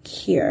them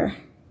here.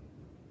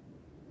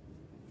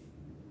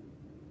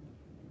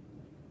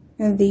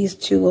 And these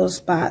two little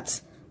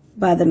spots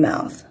by the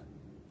mouth.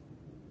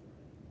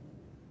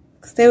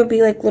 Because they would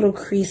be like little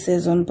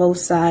creases on both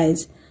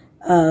sides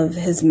of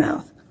his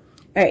mouth.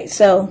 Alright,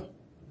 so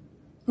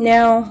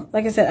now,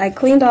 like I said, I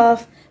cleaned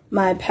off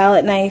my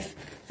palette knife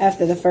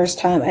after the first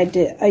time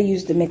I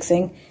used the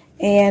mixing.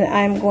 And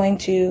I'm going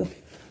to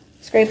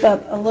scrape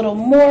up a little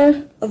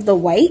more of the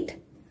white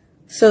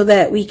so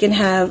that we can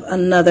have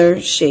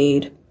another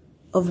shade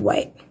of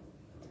white.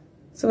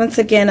 So once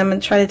again, I'm going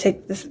to try to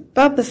take this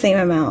about the same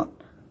amount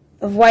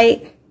of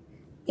white,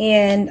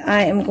 and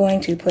I am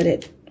going to put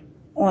it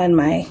on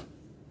my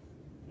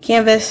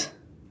canvas,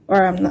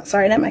 or I'm not,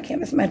 sorry, not my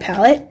canvas, my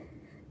palette.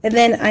 And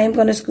then I am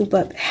going to scoop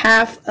up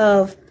half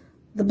of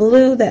the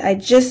blue that I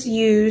just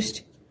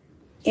used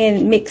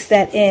and mix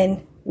that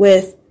in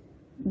with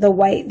the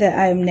white that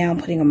I'm now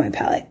putting on my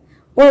palette.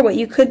 Or what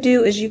you could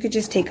do is you could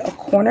just take a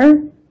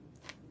corner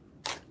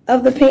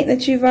of the paint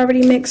that you've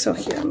already mixed. So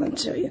here, I'm going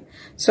to show you.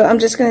 So I'm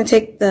just going to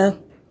take the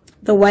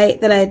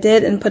white that I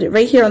did and put it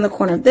right here on the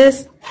corner of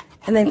this,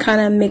 and then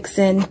kind of mix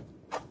in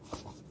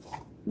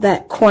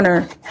that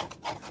corner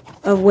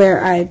of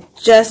where I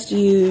just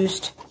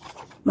used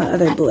my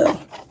other blue.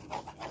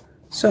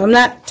 So I'm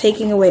not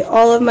taking away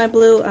all of my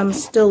blue, I'm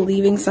still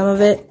leaving some of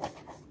it.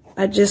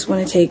 I just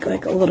want to take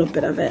like a little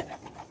bit of it.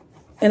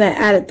 And I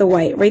added the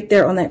white right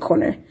there on that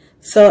corner.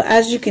 So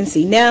as you can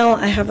see now,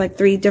 I have like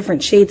 3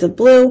 different shades of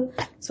blue.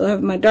 So I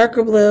have my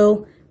darker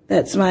blue,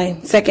 that's my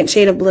second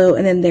shade of blue,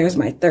 and then there's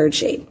my third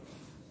shade.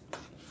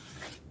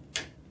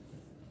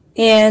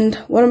 And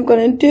what I'm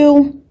going to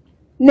do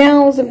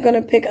now is I'm going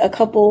to pick a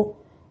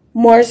couple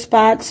more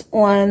spots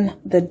on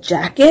the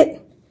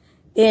jacket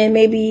and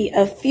maybe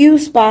a few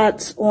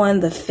spots on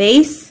the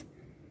face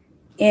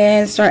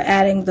and start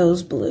adding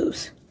those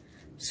blues.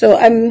 So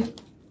I'm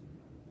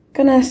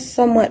going to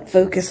somewhat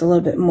focus a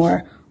little bit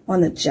more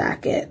on the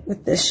jacket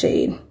with this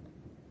shade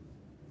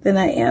than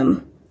I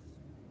am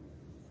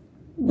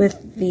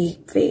with the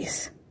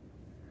face.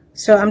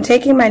 So I'm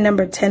taking my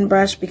number 10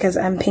 brush because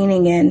I'm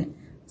painting in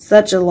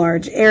such a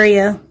large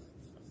area.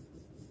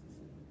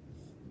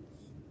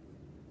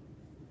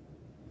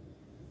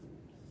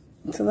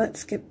 So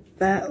let's get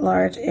that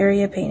large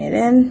area painted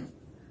in.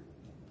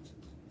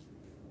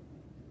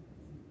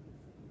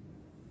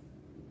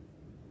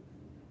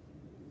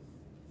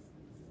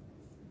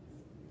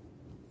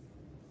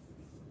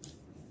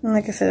 And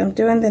like I said, I'm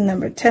doing the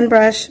number 10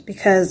 brush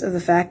because of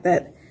the fact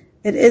that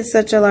it is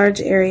such a large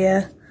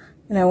area,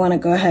 and I want to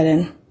go ahead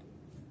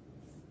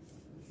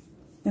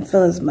and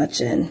fill as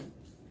much in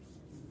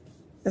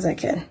as I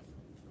can.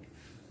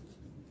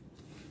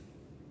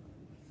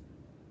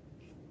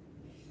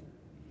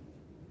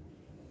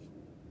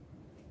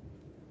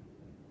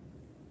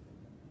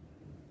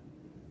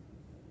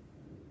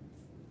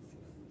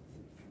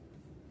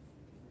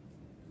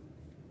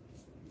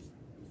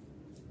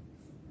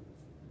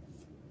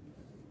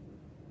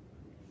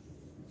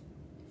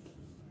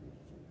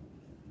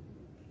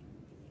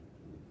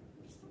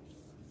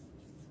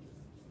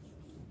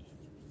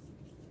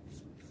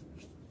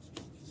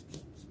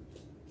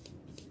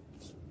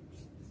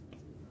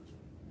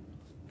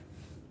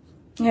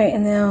 All right,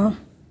 and now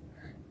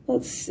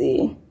let's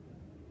see.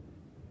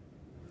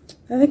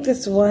 I think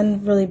this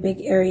one really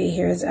big area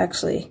here is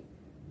actually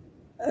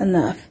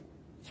enough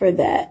for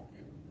that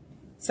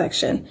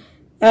section.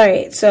 All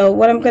right, so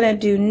what I'm going to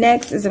do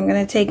next is I'm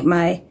going to take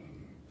my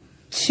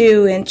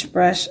 2-inch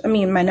brush,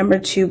 my number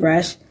 2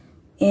 brush,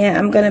 and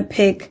I'm going to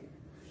pick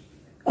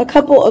a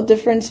couple of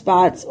different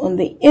spots on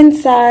the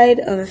inside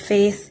of the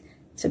face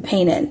to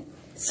paint in.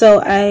 So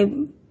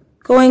I'm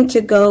going to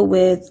go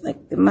with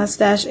like the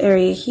mustache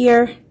area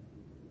here.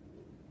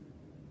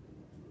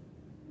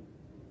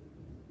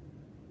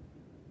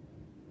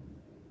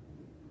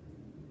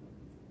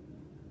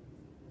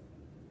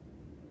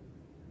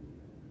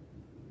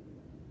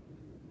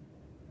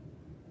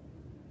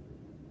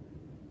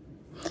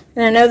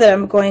 And I know that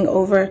I'm going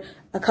over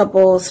a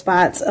couple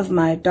spots of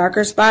my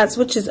darker spots,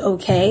 which is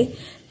okay,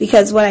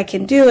 because what I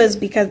can do is,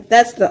 because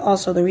that's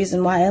also the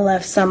reason why I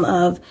left some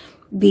of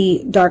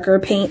the darker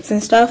paints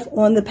and stuff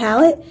on the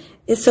palette,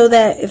 is so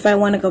that if I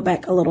want to go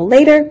back a little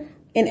later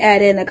and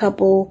add in a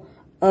couple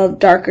of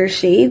darker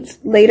shades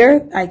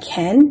later, I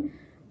can.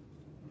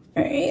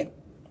 All right.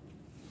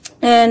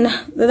 And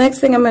the next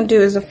thing I'm going to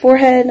do is the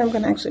forehead. I'm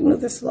going to actually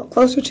move this a little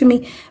closer to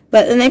me.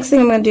 But the next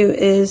thing I'm going to do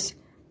is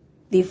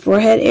the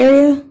forehead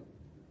area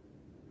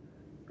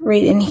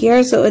right in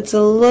here. So it's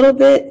a little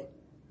bit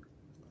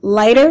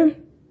lighter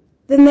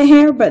than the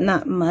hair, but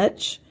not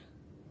much.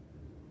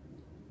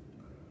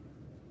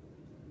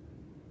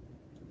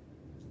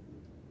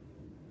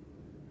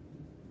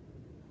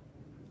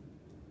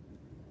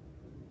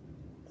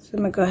 So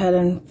I'm going to go ahead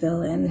and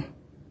fill in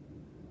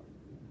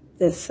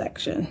this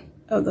section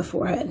of the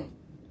forehead.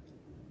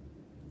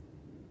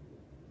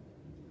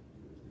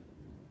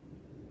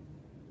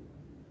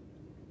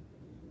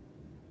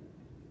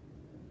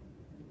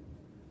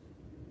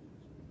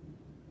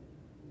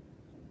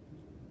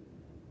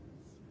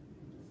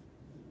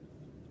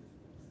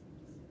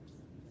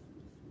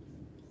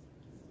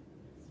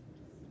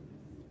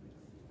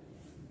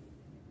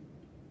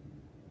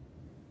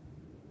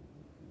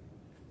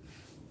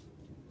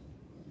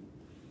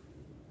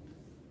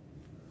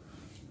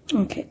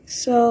 Okay,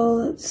 so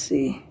let's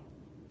see.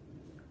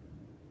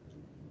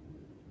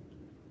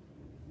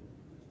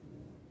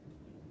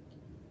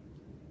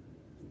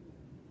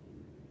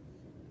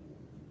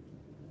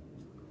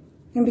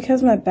 And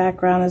because my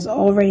background is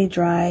already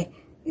dry,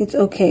 it's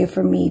okay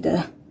for me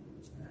to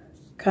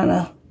kind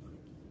of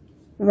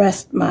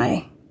rest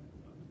my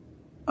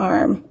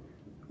arm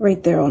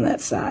right there on that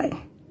side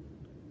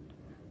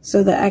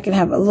so that I can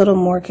have a little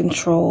more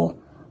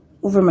control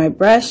over my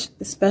brush,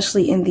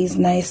 especially in these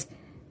nice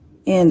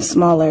and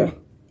smaller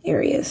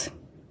areas.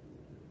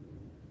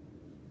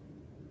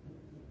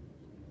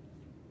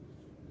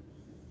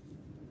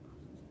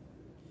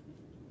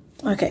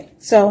 Okay,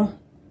 so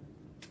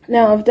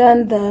now I've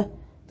done the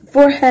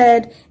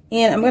forehead,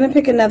 and I'm going to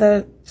pick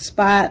another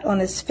spot on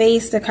his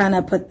face to kind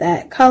of put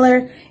that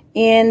color.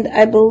 And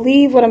I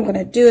believe what I'm going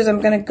to do is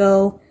I'm going to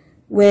go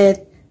with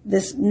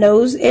this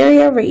nose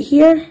area right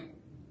here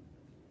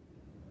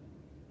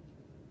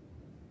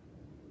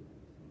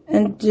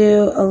and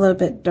do a little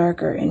bit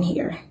darker in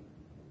here.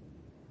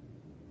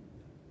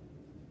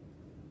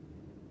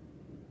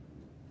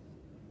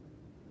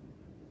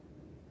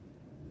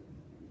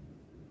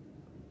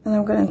 And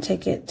I'm going to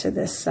take it to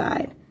this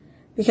side,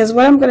 because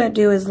what I'm going to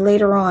do is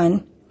later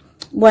on,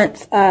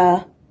 once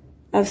I've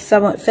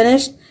somewhat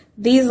finished,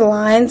 these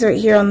lines right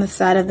here on the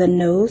side of the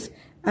nose,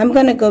 I'm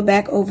going to go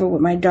back over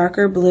with my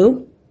darker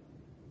blue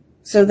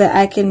so that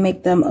I can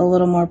make them a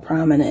little more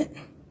prominent.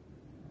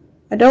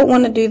 I don't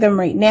want to do them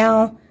right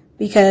now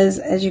because,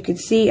 as you can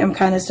see, I'm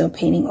kind of still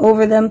painting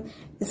over them.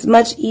 It's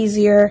much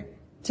easier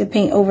to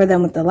paint over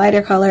them with the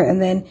lighter color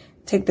and then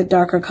take the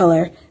darker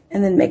color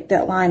and then make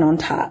that line on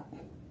top.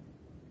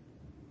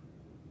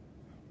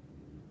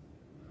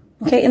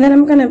 Okay, and then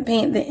I'm going to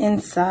paint the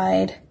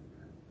inside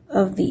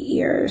of the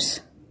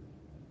ears.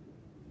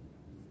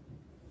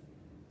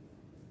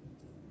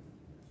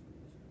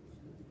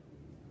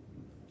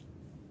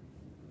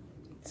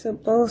 So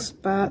both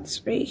spots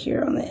right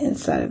here on the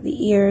inside of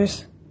the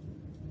ears,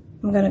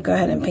 I'm going to go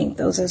ahead and paint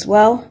those as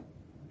well.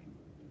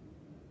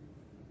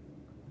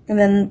 And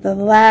then the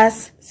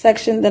last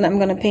section that I'm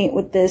going to paint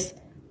with this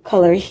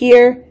color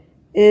here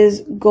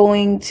is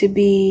going to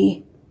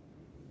be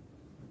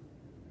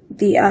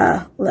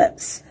the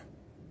lips.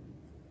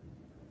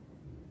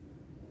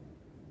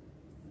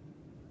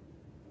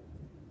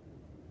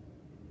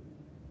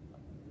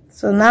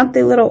 So not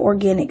the little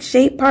organic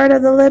shape part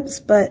of the lips,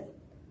 but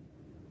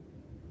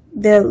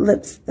the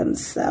lips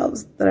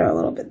themselves that are a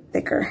little bit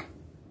thicker.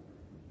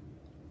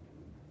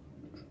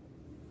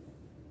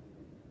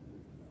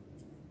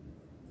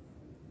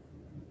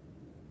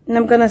 And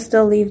I'm going to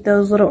still leave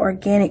those little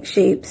organic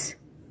shapes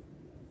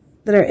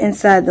that are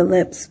inside the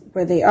lips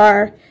where they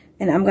are,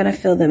 and I'm going to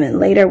fill them in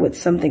later with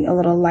something a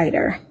little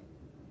lighter.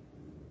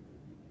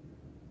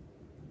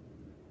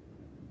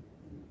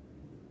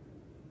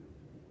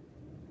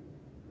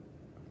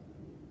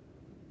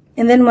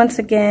 And then once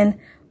again,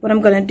 what I'm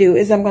going to do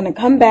is I'm going to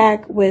come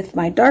back with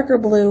my darker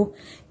blue,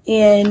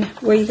 and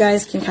where you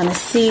guys can kind of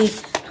see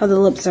how the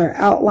lips are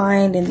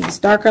outlined in these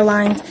darker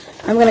lines,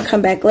 I'm going to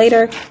come back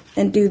later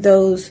and do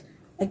those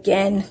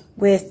again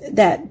with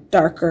that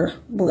darker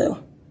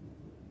blue.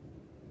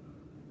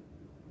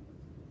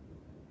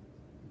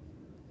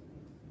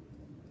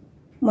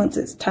 Once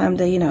it's time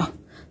to, you know,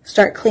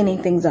 start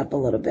cleaning things up a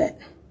little bit.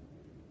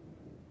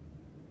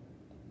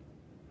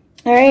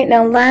 All right,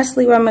 now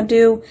lastly what I'm going to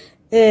do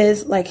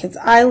is like his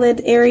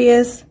eyelid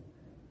areas.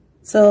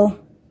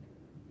 So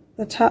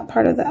the top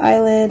part of the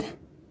eyelid.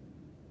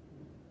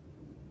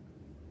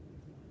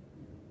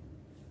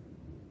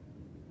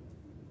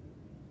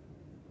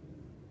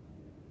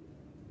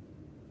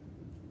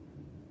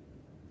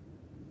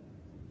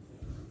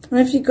 And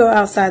if you go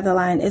outside the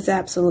line, it's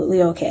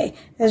absolutely okay.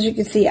 As you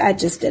can see, I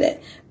just did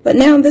it. But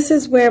now this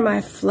is where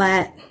my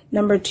flat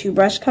 #2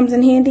 brush comes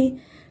in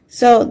handy.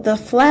 So the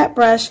flat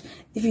brush,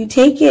 if you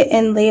take it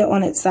and lay it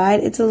on its side,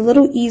 it's a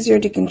little easier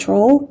to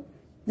control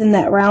than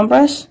that round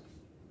brush.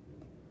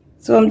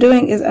 So what I'm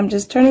doing is I'm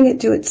just turning it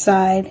to its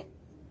side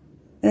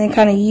and then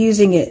kind of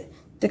using it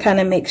to kind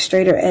of make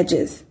straighter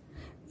edges.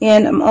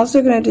 And I'm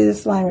also going to do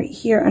this line right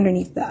here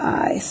underneath the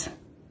eyes.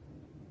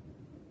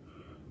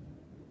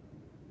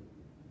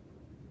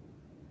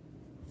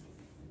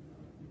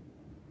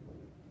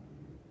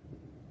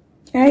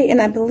 Alright,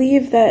 and I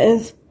believe that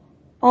is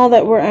all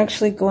that we're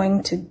actually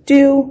going to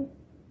do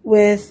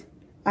with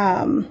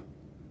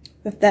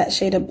that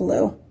shade of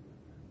blue.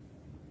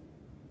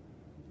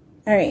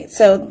 Alright,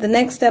 so the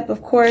next step,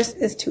 of course,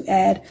 is to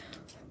add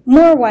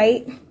more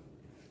white.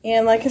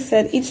 And like I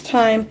said, each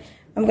time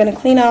I'm going to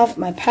clean off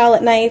my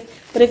palette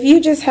knife. But if you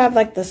just have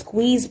like the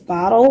squeeze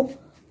bottle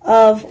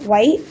of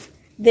white,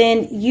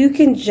 then you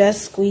can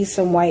just squeeze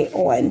some white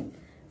on.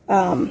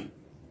 And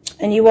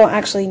you won't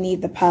actually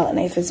need the palette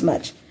knife as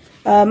much.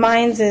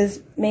 Mine's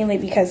is mainly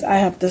because I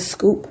have to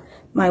scoop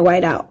my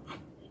white out.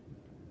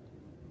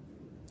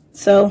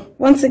 So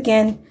once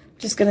again,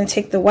 just going to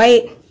take the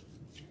white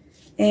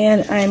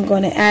and I'm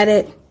going to add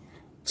it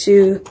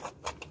to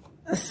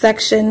a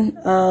section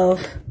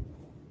of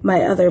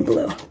my other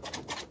blue.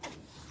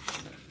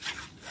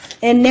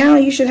 And now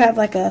you should have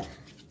like a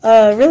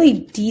really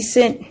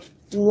decent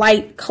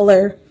light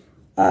color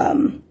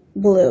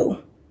blue.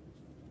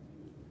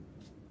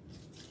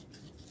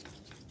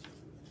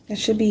 It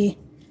should be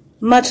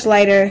much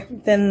lighter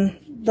than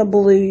the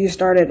blue you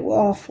started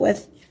off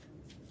with.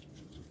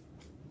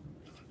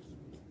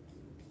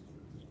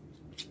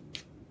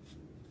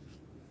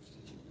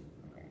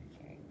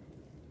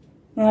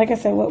 And like I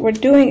said, what we're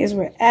doing is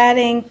we're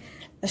adding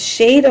a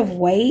shade of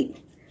white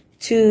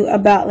to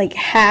about like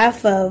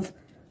half of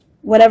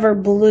whatever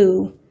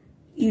blue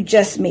you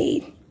just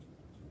made.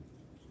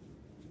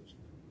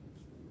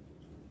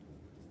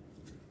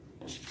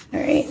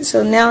 Alright,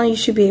 so now you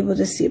should be able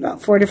to see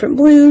about 4 different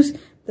blues.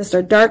 That's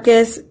our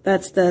darkest.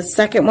 That's the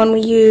second one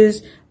we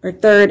used, our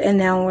third, and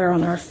now we're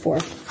on our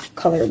 4th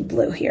color of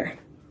blue here.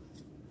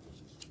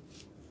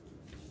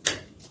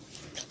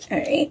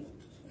 Alright.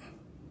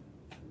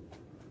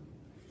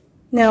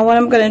 Now what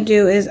I'm going to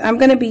do is I'm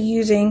going to be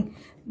using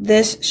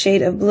this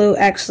shade of blue.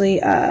 Actually,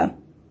 a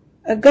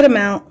good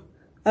amount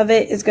of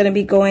it is going to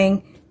be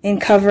going and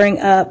covering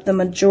up the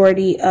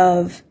majority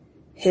of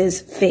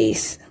his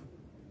face.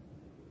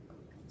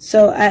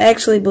 So I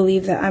actually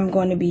believe that I'm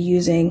going to be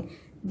using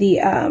the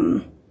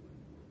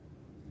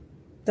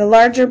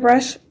larger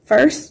brush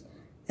first,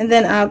 and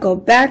then I'll go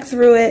back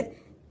through it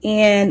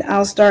and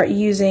I'll start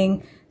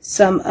using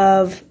some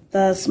of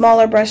the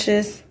smaller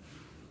brushes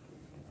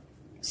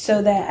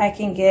so that I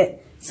can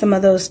get some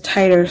of those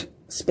tighter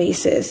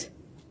spaces.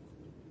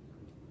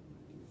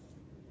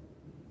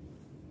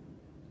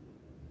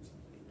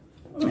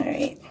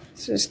 Alright,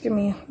 so just give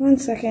me 1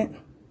 second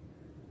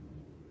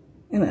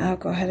and I'll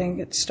go ahead and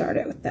get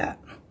started with that.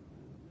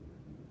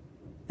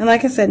 And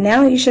like I said,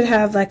 now you should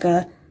have like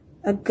a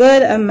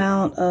good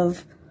amount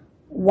of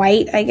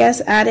white, I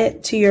guess,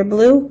 added to your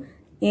blue,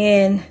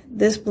 and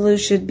this blue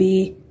should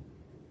be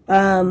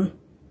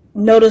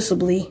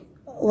noticeably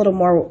a little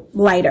more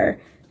lighter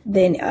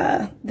than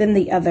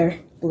the other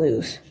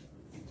blues.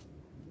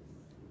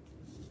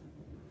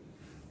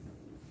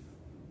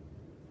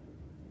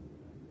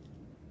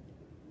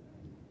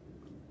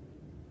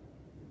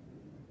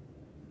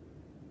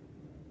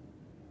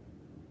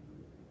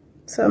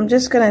 So I'm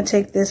just going to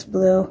take this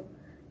blue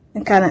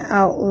and kind of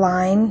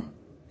outline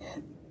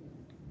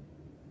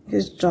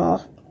his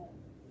jaw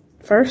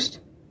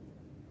first.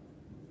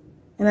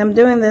 And I'm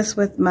doing this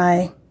with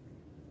my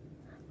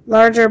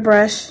larger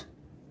brush.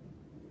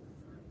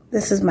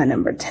 This is my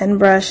number 10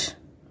 brush.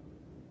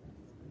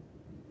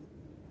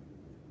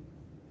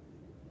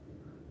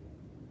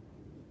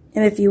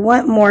 And if you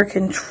want more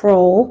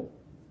control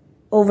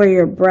over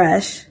your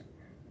brush,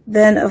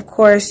 then of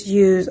course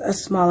use a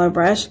smaller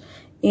brush.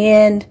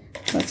 And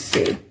let's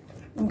see,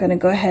 I'm going to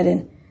go ahead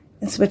and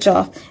switch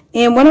off.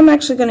 And what I'm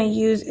actually going to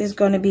use is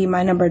going to be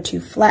my number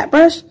 2 flat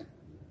brush,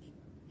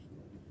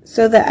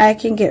 so that I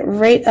can get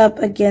right up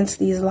against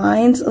these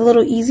lines a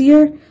little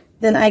easier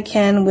than I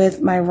can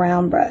with my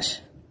round brush.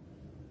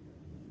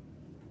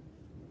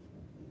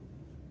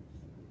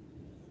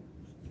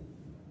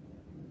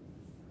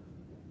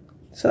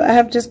 So I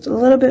have just a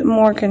little bit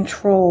more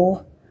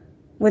control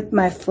with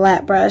my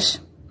flat brush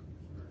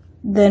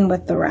than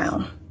with the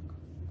round.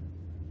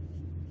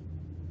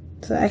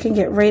 So I can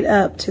get right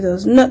up to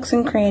those nooks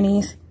and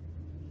crannies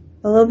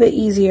a little bit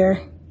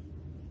easier.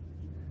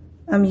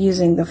 I'm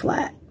using the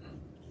flat.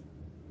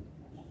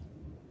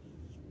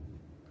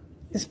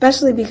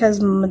 Especially because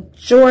the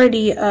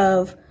majority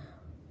of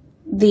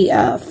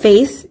the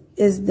face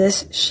is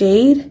this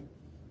shade.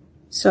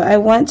 So I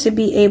want to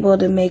be able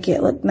to make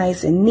it look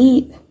nice and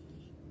neat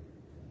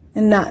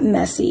and not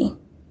messy.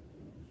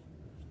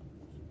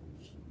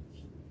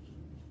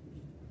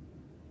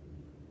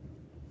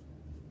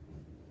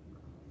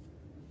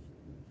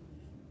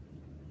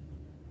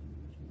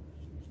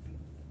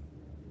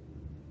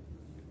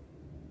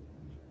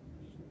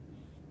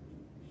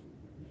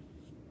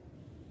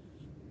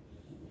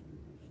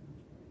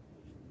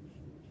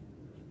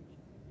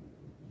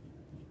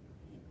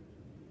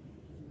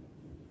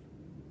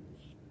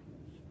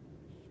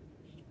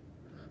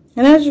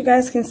 And as you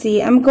guys can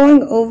see, I'm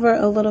going over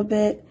a little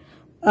bit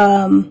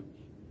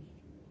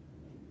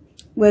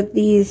with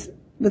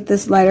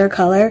this lighter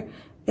color.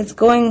 It's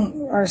going,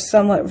 or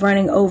somewhat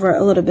running over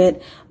a little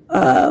bit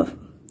of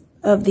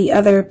the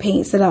other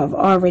paints that I've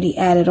already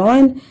added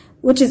on,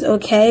 which is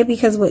okay,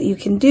 because what you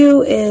can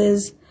do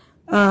is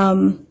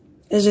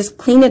just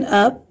clean it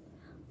up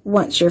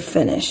once you're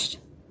finished.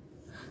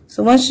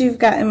 So once you've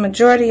gotten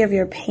majority of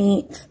your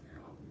paint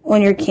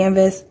on your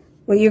canvas,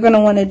 what you're going to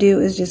want to do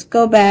is just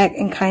go back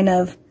and kind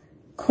of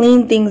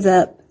clean things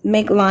up,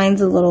 make lines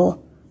a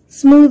little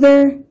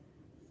smoother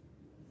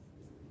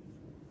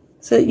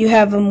so that you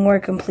have a more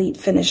complete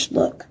finished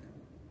look.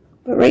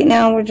 But right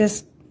now we're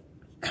just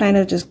kind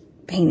of just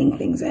painting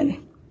things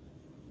in.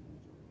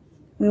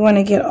 We want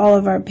to get all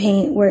of our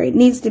paint where it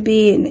needs to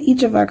be in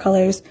each of our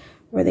colors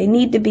where they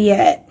need to be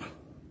at.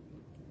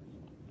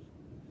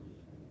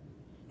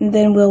 And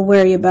then we'll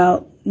worry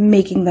about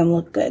making them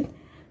look good.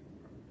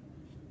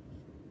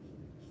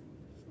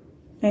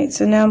 Alright,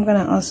 so now I'm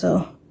going to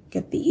also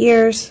get the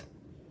ears.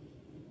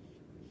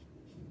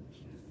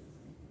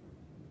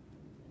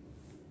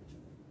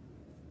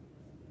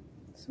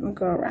 So I'm going to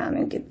go around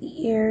and get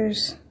the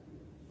ears.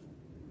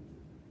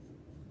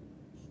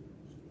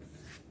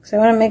 So I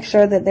want to make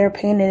sure that they're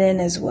painted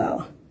in as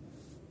well.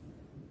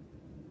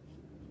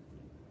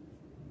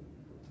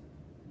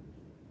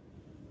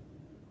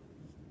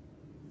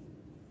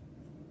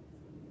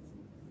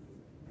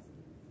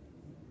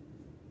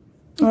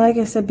 Like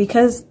I said,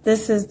 because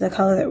this is the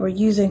color that we're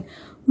using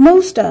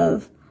most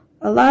of,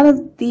 a lot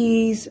of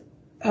these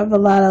have a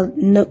lot of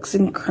nooks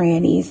and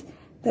crannies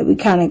that we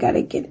kind of got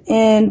to get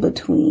in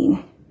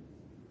between.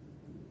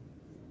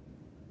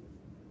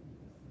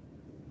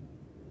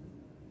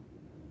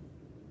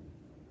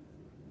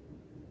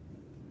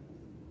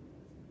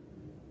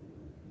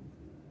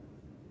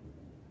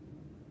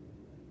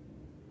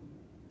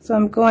 So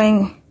I'm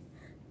going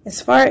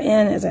as far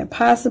in as I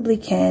possibly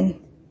can.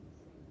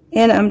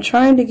 And I'm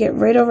trying to get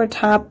right over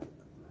top,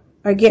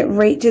 or get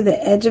right to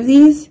the edge of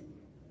these,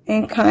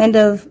 and kind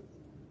of,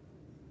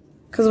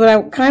 because what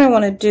I kind of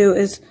want to do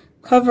is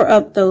cover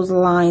up those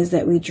lines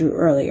that we drew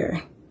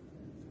earlier.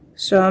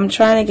 So I'm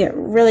trying to get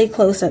really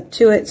close up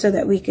to it so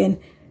that we can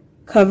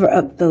cover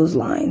up those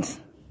lines.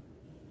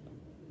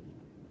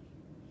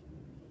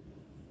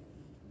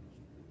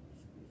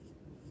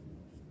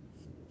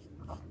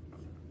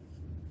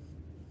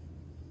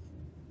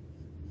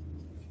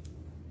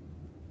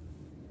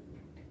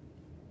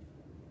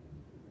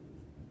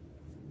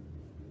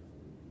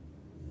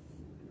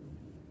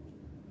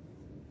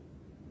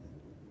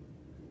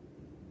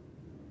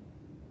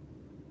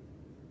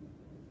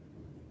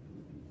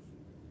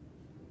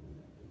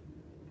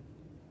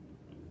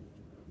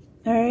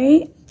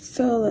 Alright,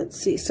 so let's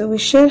see. So we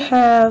should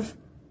have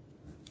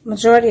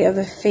majority of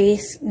the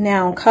face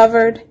now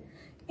covered.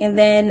 And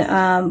then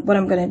what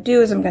I'm going to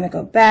do is I'm going to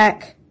go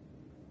back.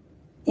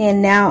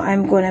 And now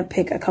I'm going to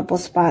pick a couple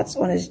spots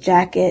on his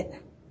jacket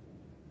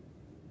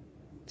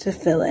to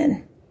fill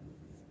in.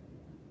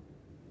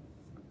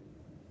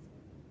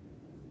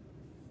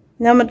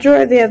 Now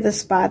majority of the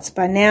spots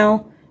by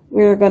now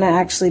we're going to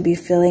actually be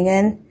filling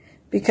in,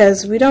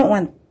 because we don't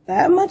want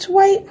that much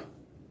white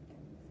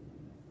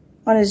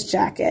on his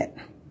jacket.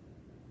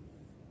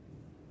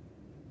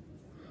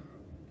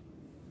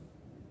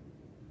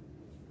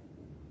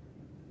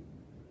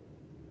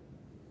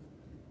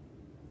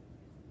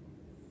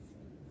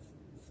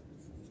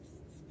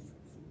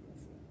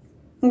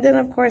 And then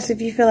of course,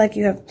 if you feel like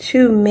you have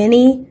too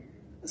many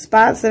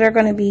spots that are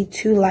going to be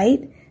too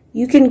light,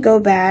 you can go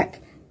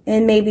back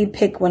and maybe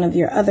pick one of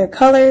your other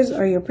colors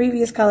or your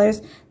previous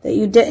colors that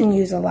you didn't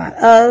use a lot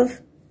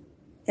of,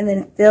 and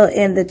then fill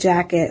in the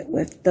jacket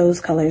with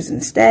those colors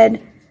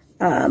instead.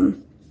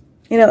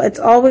 You know, it's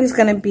always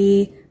going to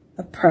be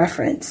a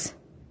preference.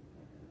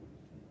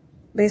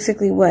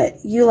 Basically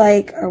what you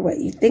like or what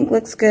you think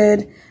looks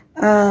good.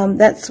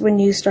 That's when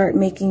you start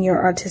making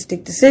your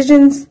artistic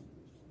decisions.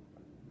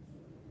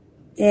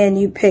 And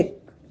you pick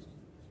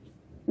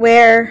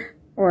where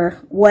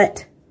or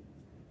what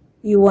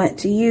you want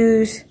to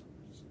use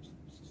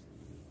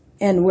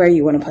and where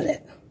you want to put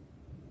it.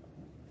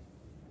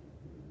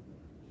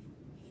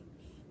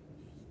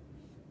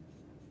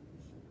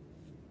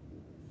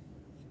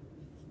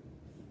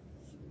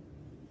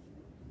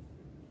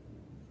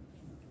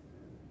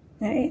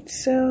 Alright,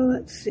 so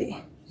let's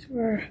see. So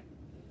we're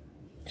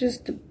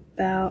just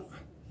about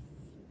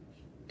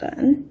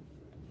done.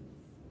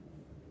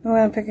 I'm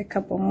going to pick a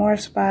couple more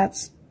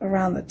spots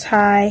around the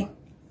tie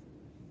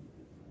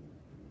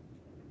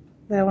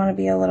that I want to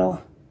be a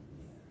little,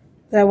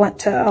 that I want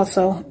to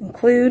also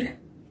include.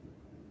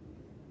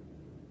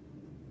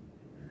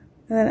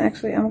 And then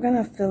actually I'm going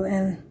to fill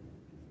in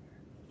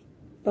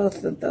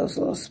both of those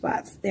little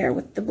spots there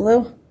with the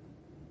blue.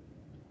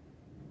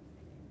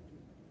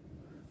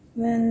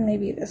 And then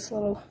maybe this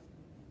little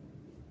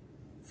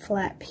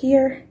flap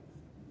here.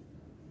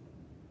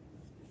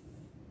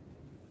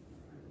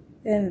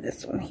 Then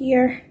this one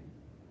here.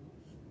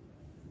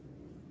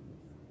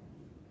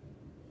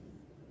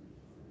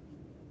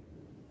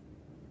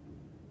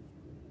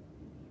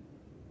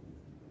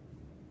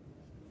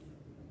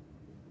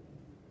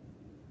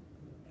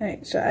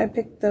 Alright, so I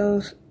picked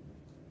those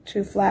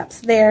two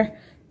flaps there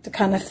to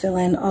kind of fill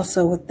in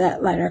also with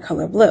that lighter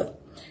color blue.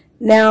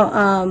 Now,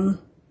 I'm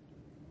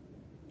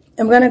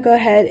going to go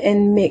ahead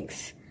and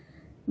mix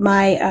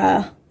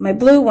my my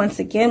blue once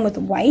again with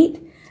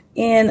white.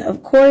 And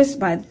of course,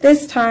 by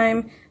this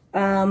time,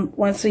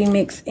 once we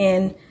mix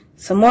in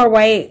some more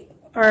white,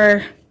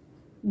 our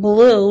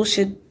blue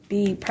should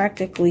be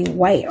practically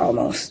white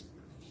almost.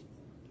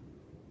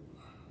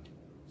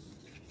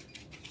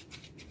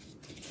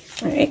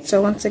 Alright,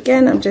 so once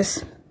again, I'm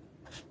just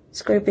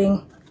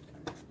scraping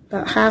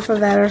about half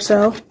of that or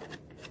so,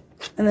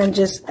 and then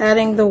just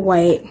adding the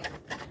white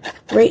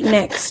right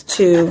next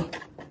to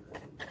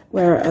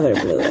where our other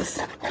blue is.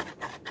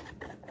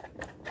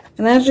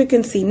 And as you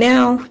can see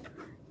now,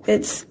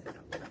 it's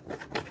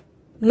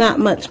not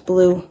much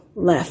blue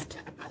left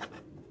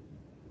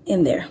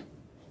in there.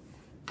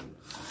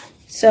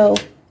 So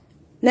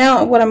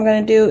now what I'm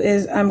going to do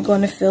is I'm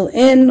going to fill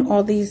in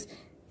all these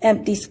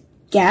empty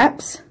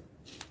gaps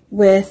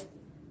with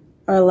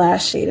our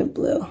last shade of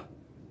blue.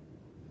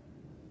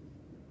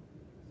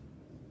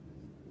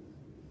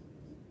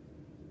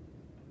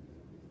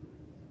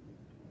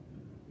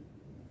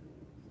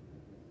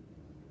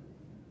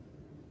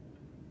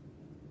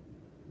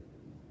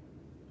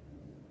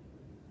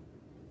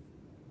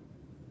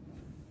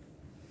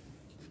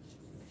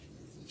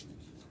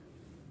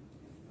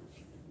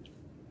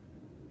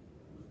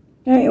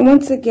 Alright, and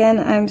once again,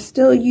 I'm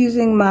still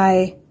using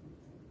my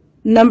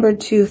number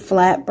 2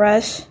 flat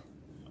brush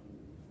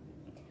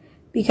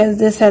because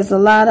this has a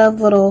lot of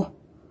little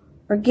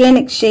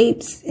organic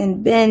shapes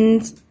and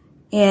bends,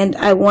 and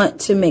I want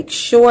to make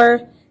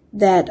sure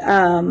that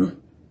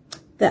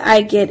that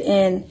I get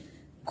in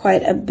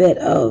quite a bit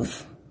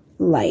of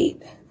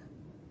light.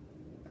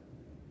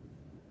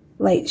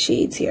 light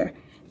shades here.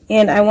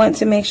 And I want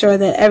to make sure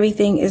that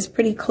everything is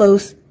pretty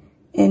close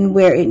in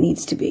where it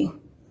needs to be.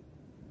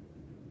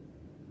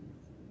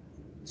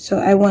 So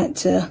I want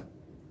to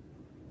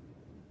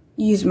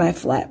use my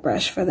flat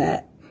brush for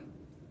that.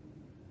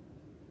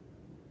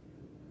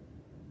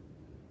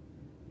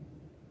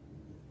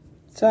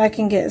 So I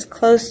can get as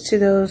close to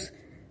those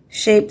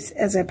shapes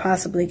as I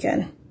possibly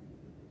can.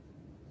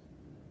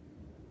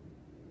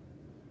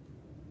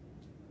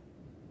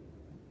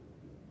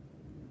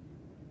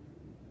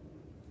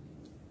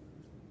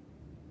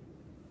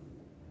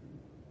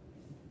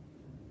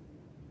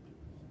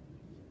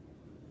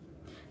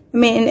 I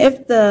mean,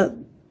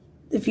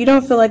 if you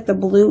don't feel like the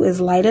blue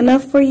is light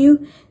enough for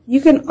you, you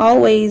can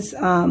always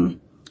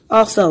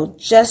also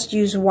just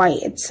use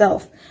white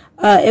itself.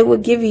 It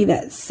would give you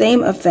that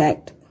same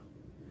effect.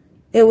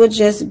 It would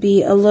just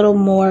be a little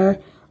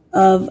more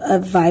of a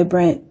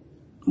vibrant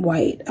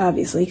white,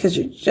 obviously, because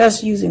you're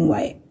just using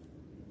white.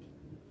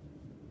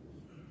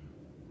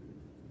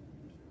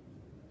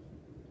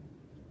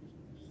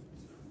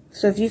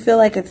 So if you feel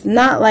like it's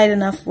not light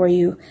enough for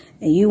you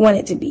and you want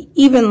it to be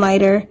even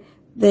lighter,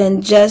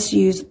 then just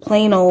use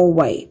plain old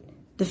white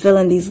to fill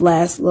in these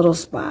last little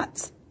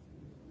spots.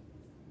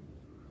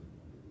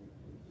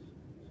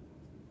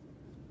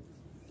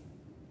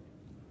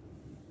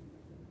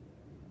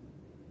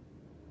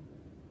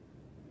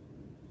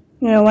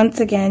 You know, once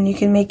again, you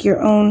can make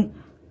your own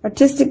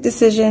artistic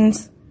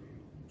decisions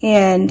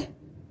and,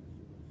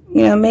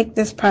 you know, make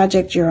this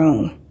project your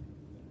own.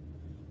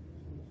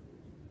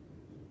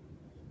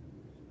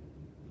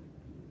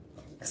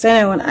 Because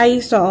I know when I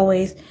used to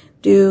always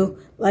do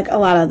like a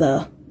lot of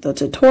the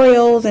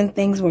tutorials and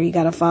things where you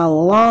got to follow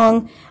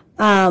along,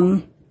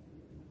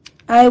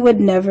 I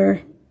would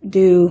never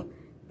do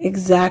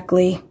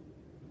exactly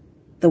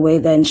the way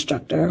the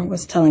instructor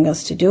was telling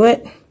us to do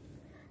it.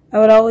 I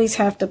would always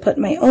have to put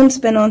my own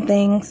spin on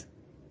things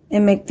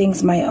and make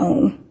things my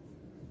own.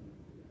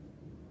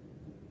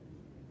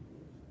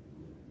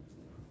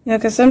 You know,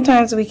 because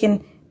sometimes we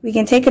can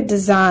take a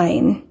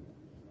design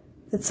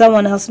that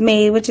someone else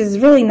made, which is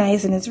really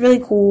nice and it's really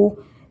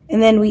cool,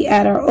 and then we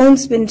add our own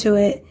spin to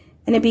it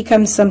and it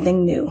becomes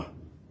something new.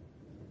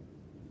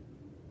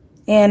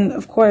 And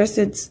of course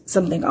it's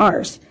something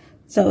ours,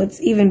 so it's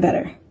even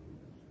better.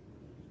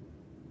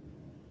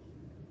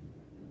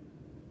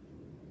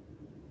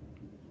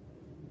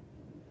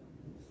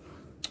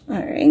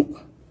 Alright,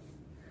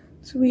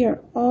 so we are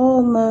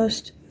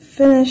almost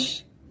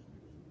finished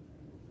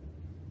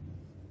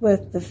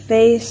with the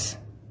face.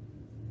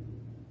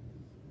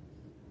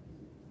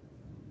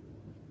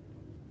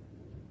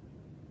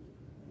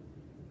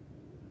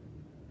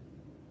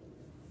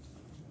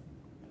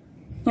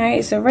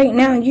 Alright, so right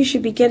now you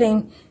should be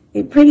getting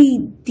a pretty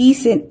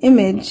decent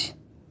image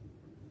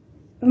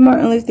of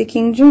Martin Luther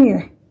King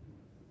Jr.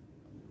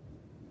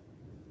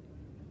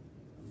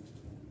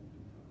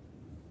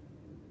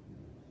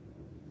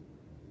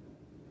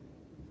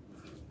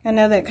 I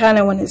know that kind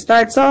of when it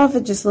starts off,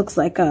 it just looks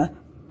like a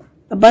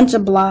bunch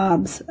of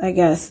blobs, I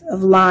guess,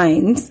 of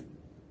lines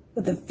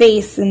with a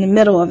face in the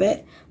middle of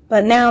it.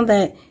 But now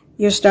that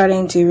you're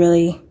starting to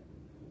really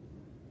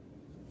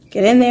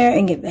get in there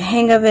and get the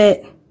hang of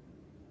it,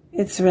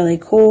 it's really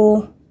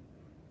cool.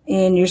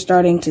 And you're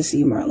starting to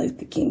see Martin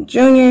Luther King Jr.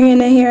 in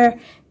here.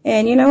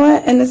 And you know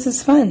what? And this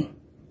is fun.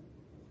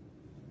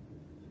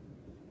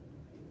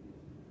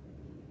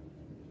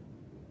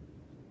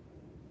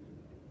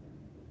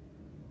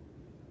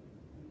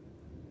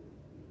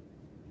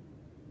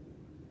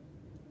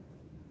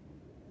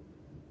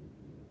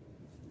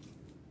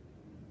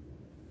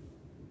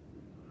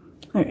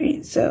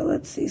 Alright, so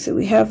let's see. So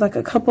we have like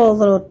a couple of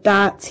little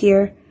dots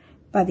here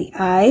by the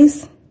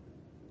eyes.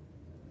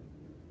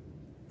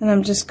 And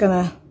I'm just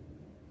going to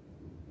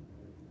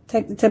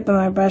take the tip of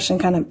my brush and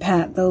kind of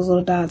pat those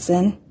little dots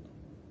in.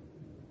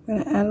 I'm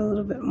going to add a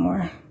little bit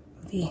more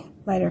of the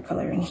lighter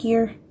color in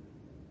here.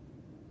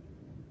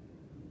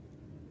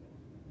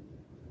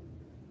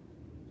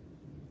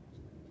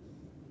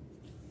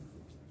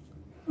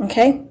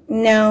 Okay,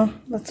 now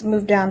let's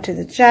move down to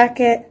the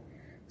jacket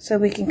so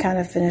we can kind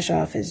of finish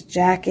off his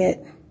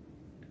jacket.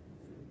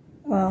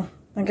 Well,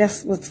 I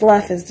guess what's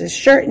left is the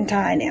shirt and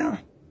tie now.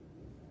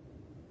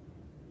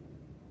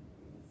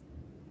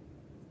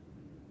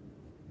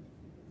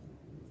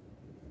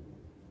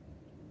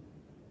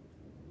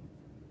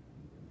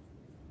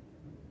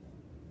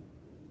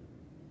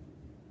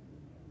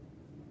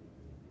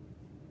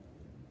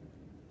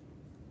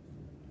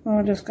 And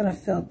we're just going to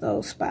fill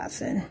those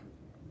spots in.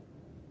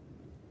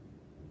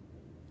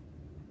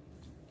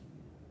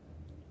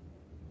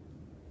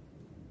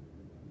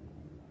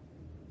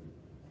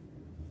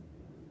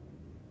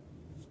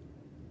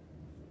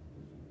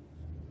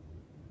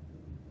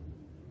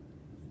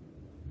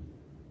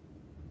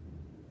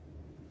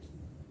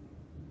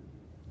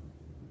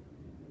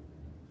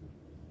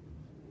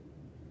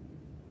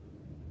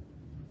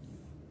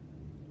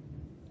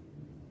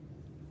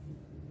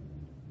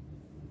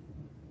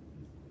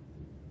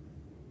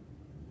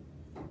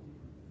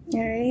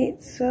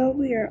 Alright, so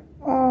we are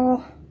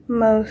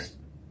almost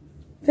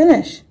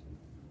finish.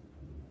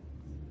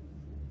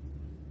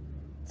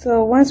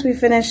 So once we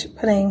finish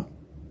putting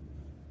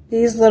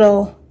these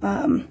little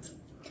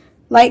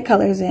light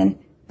colors in,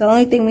 the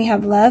only thing we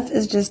have left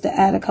is just to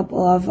add a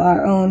couple of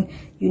our own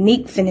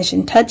unique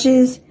finishing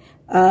touches,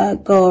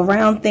 go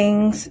around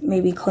things,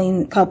 maybe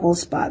clean a couple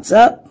spots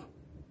up.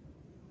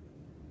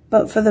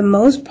 But for the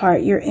most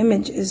part, your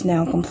image is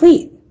now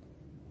complete.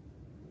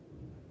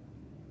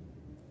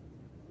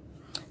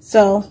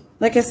 So,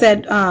 like I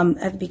said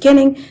at the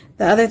beginning,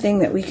 the other thing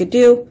that we could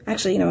do,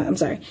 actually, you know what, I'm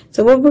sorry.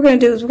 So what we're going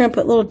to do is we're going to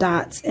put little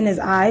dots in his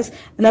eyes,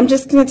 and I'm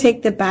just going to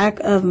take the back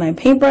of my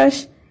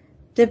paintbrush,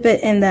 dip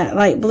it in that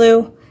light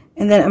blue,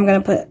 and then I'm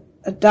going to put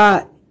a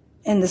dot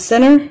in the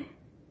center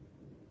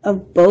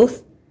of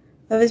both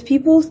of his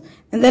pupils,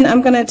 and then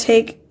I'm going to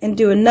take and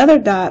do another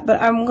dot,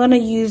 but I'm going to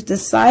use the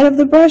side of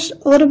the brush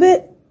a little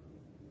bit,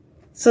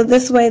 so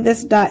this way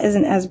this dot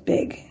isn't as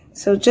big.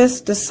 So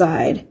just the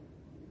side.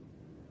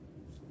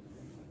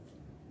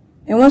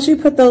 And once you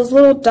put those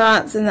little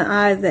dots in the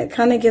eyes, that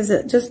kind of gives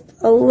it just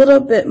a little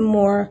bit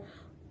more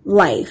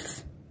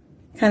life.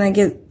 Kind of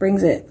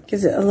gives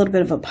it a little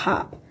bit of a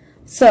pop.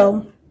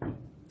 So,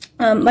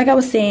 like I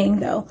was saying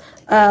though,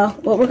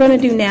 what we're going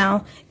to do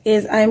now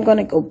is I'm going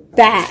to go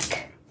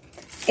back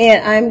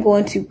and I'm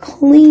going to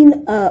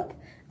clean up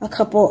a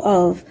couple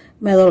of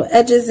my little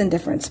edges and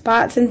different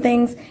spots and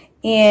things.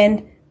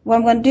 And what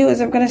I'm going to do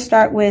is I'm going to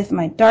start with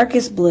my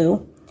darkest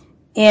blue,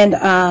 and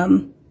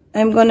I'm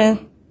going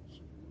to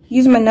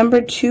use my number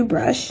 2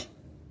 brush,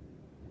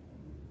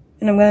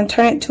 and I'm going to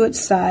turn it to its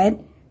side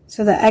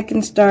so that I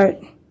can start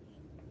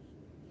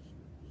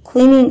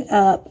cleaning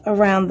up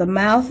around the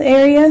mouth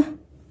area.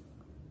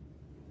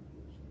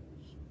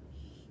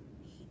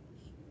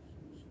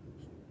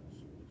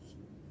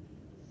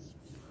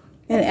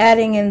 And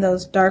adding in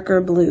those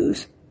darker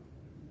blues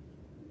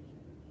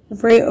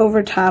right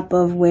over top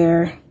of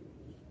where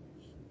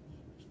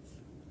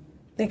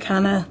they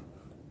kind of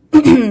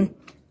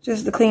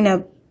just to clean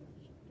up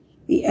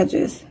the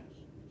edges,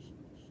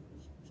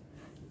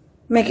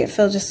 make it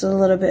feel just a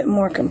little bit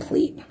more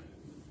complete.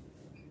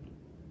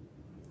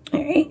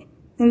 Alright,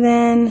 and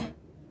then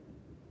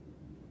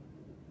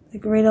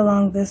like right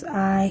along this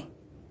eye,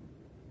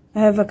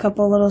 I have a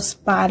couple little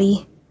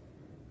spotty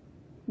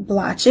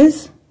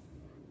blotches,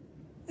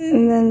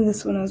 and then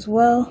this one as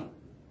well.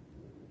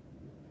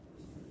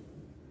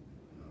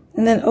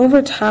 And then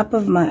over top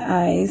of my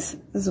eyes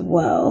as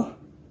well,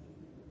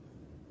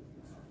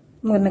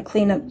 I'm going to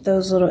clean up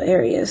those little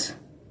areas.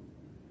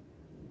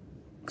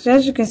 Because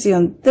as you can see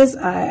on this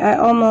eye, I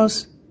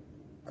almost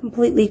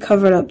completely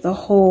covered up the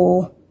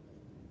whole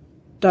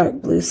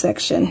dark blue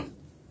section.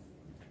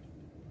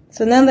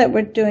 So now that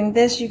we're doing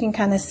this, you can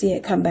kind of see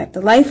it come back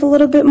to life a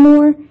little bit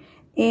more.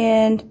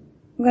 And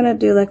I'm going to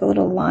do like a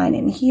little line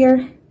in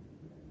here.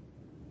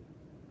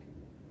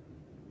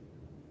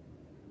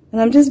 And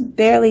I'm just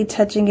barely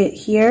touching it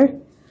here,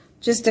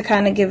 just to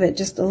kind of give it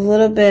just a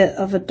little bit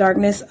of a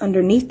darkness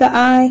underneath the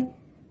eye,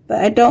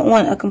 but I don't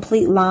want a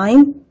complete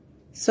line,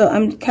 so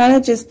I'm kind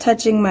of just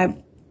touching my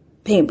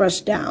paintbrush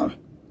down.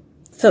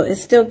 So it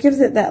still gives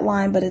it that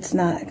line, but it's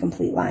not a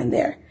complete line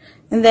there.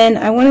 And then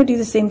I want to do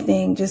the same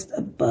thing just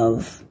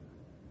above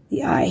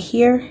the eye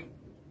here.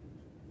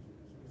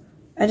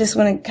 I just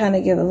want to kind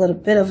of give a little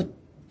bit of a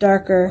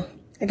darker,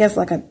 I guess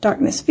like a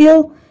darkness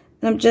feel,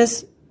 and I'm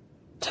just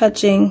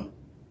touching,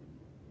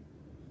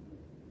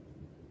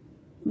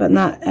 but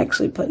not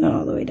actually putting it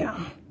all the way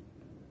down.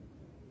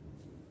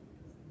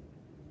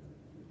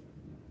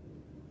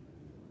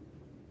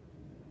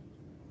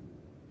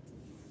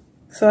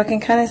 So I can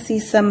kind of see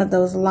some of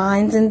those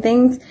lines and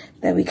things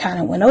that we kind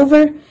of went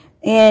over,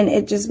 and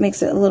it just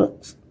makes it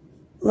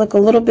look a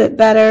little bit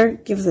better,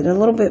 gives it a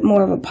little bit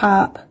more of a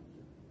pop.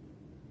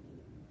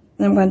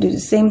 And I'm going to do the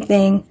same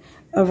thing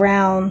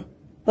around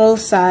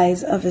both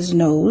sides of his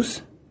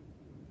nose.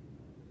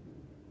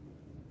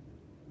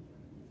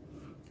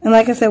 And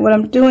like I said, what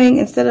I'm doing,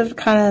 instead of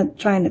kind of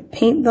trying to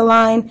paint the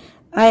line,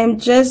 I am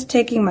just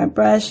taking my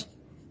brush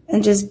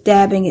and just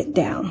dabbing it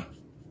down.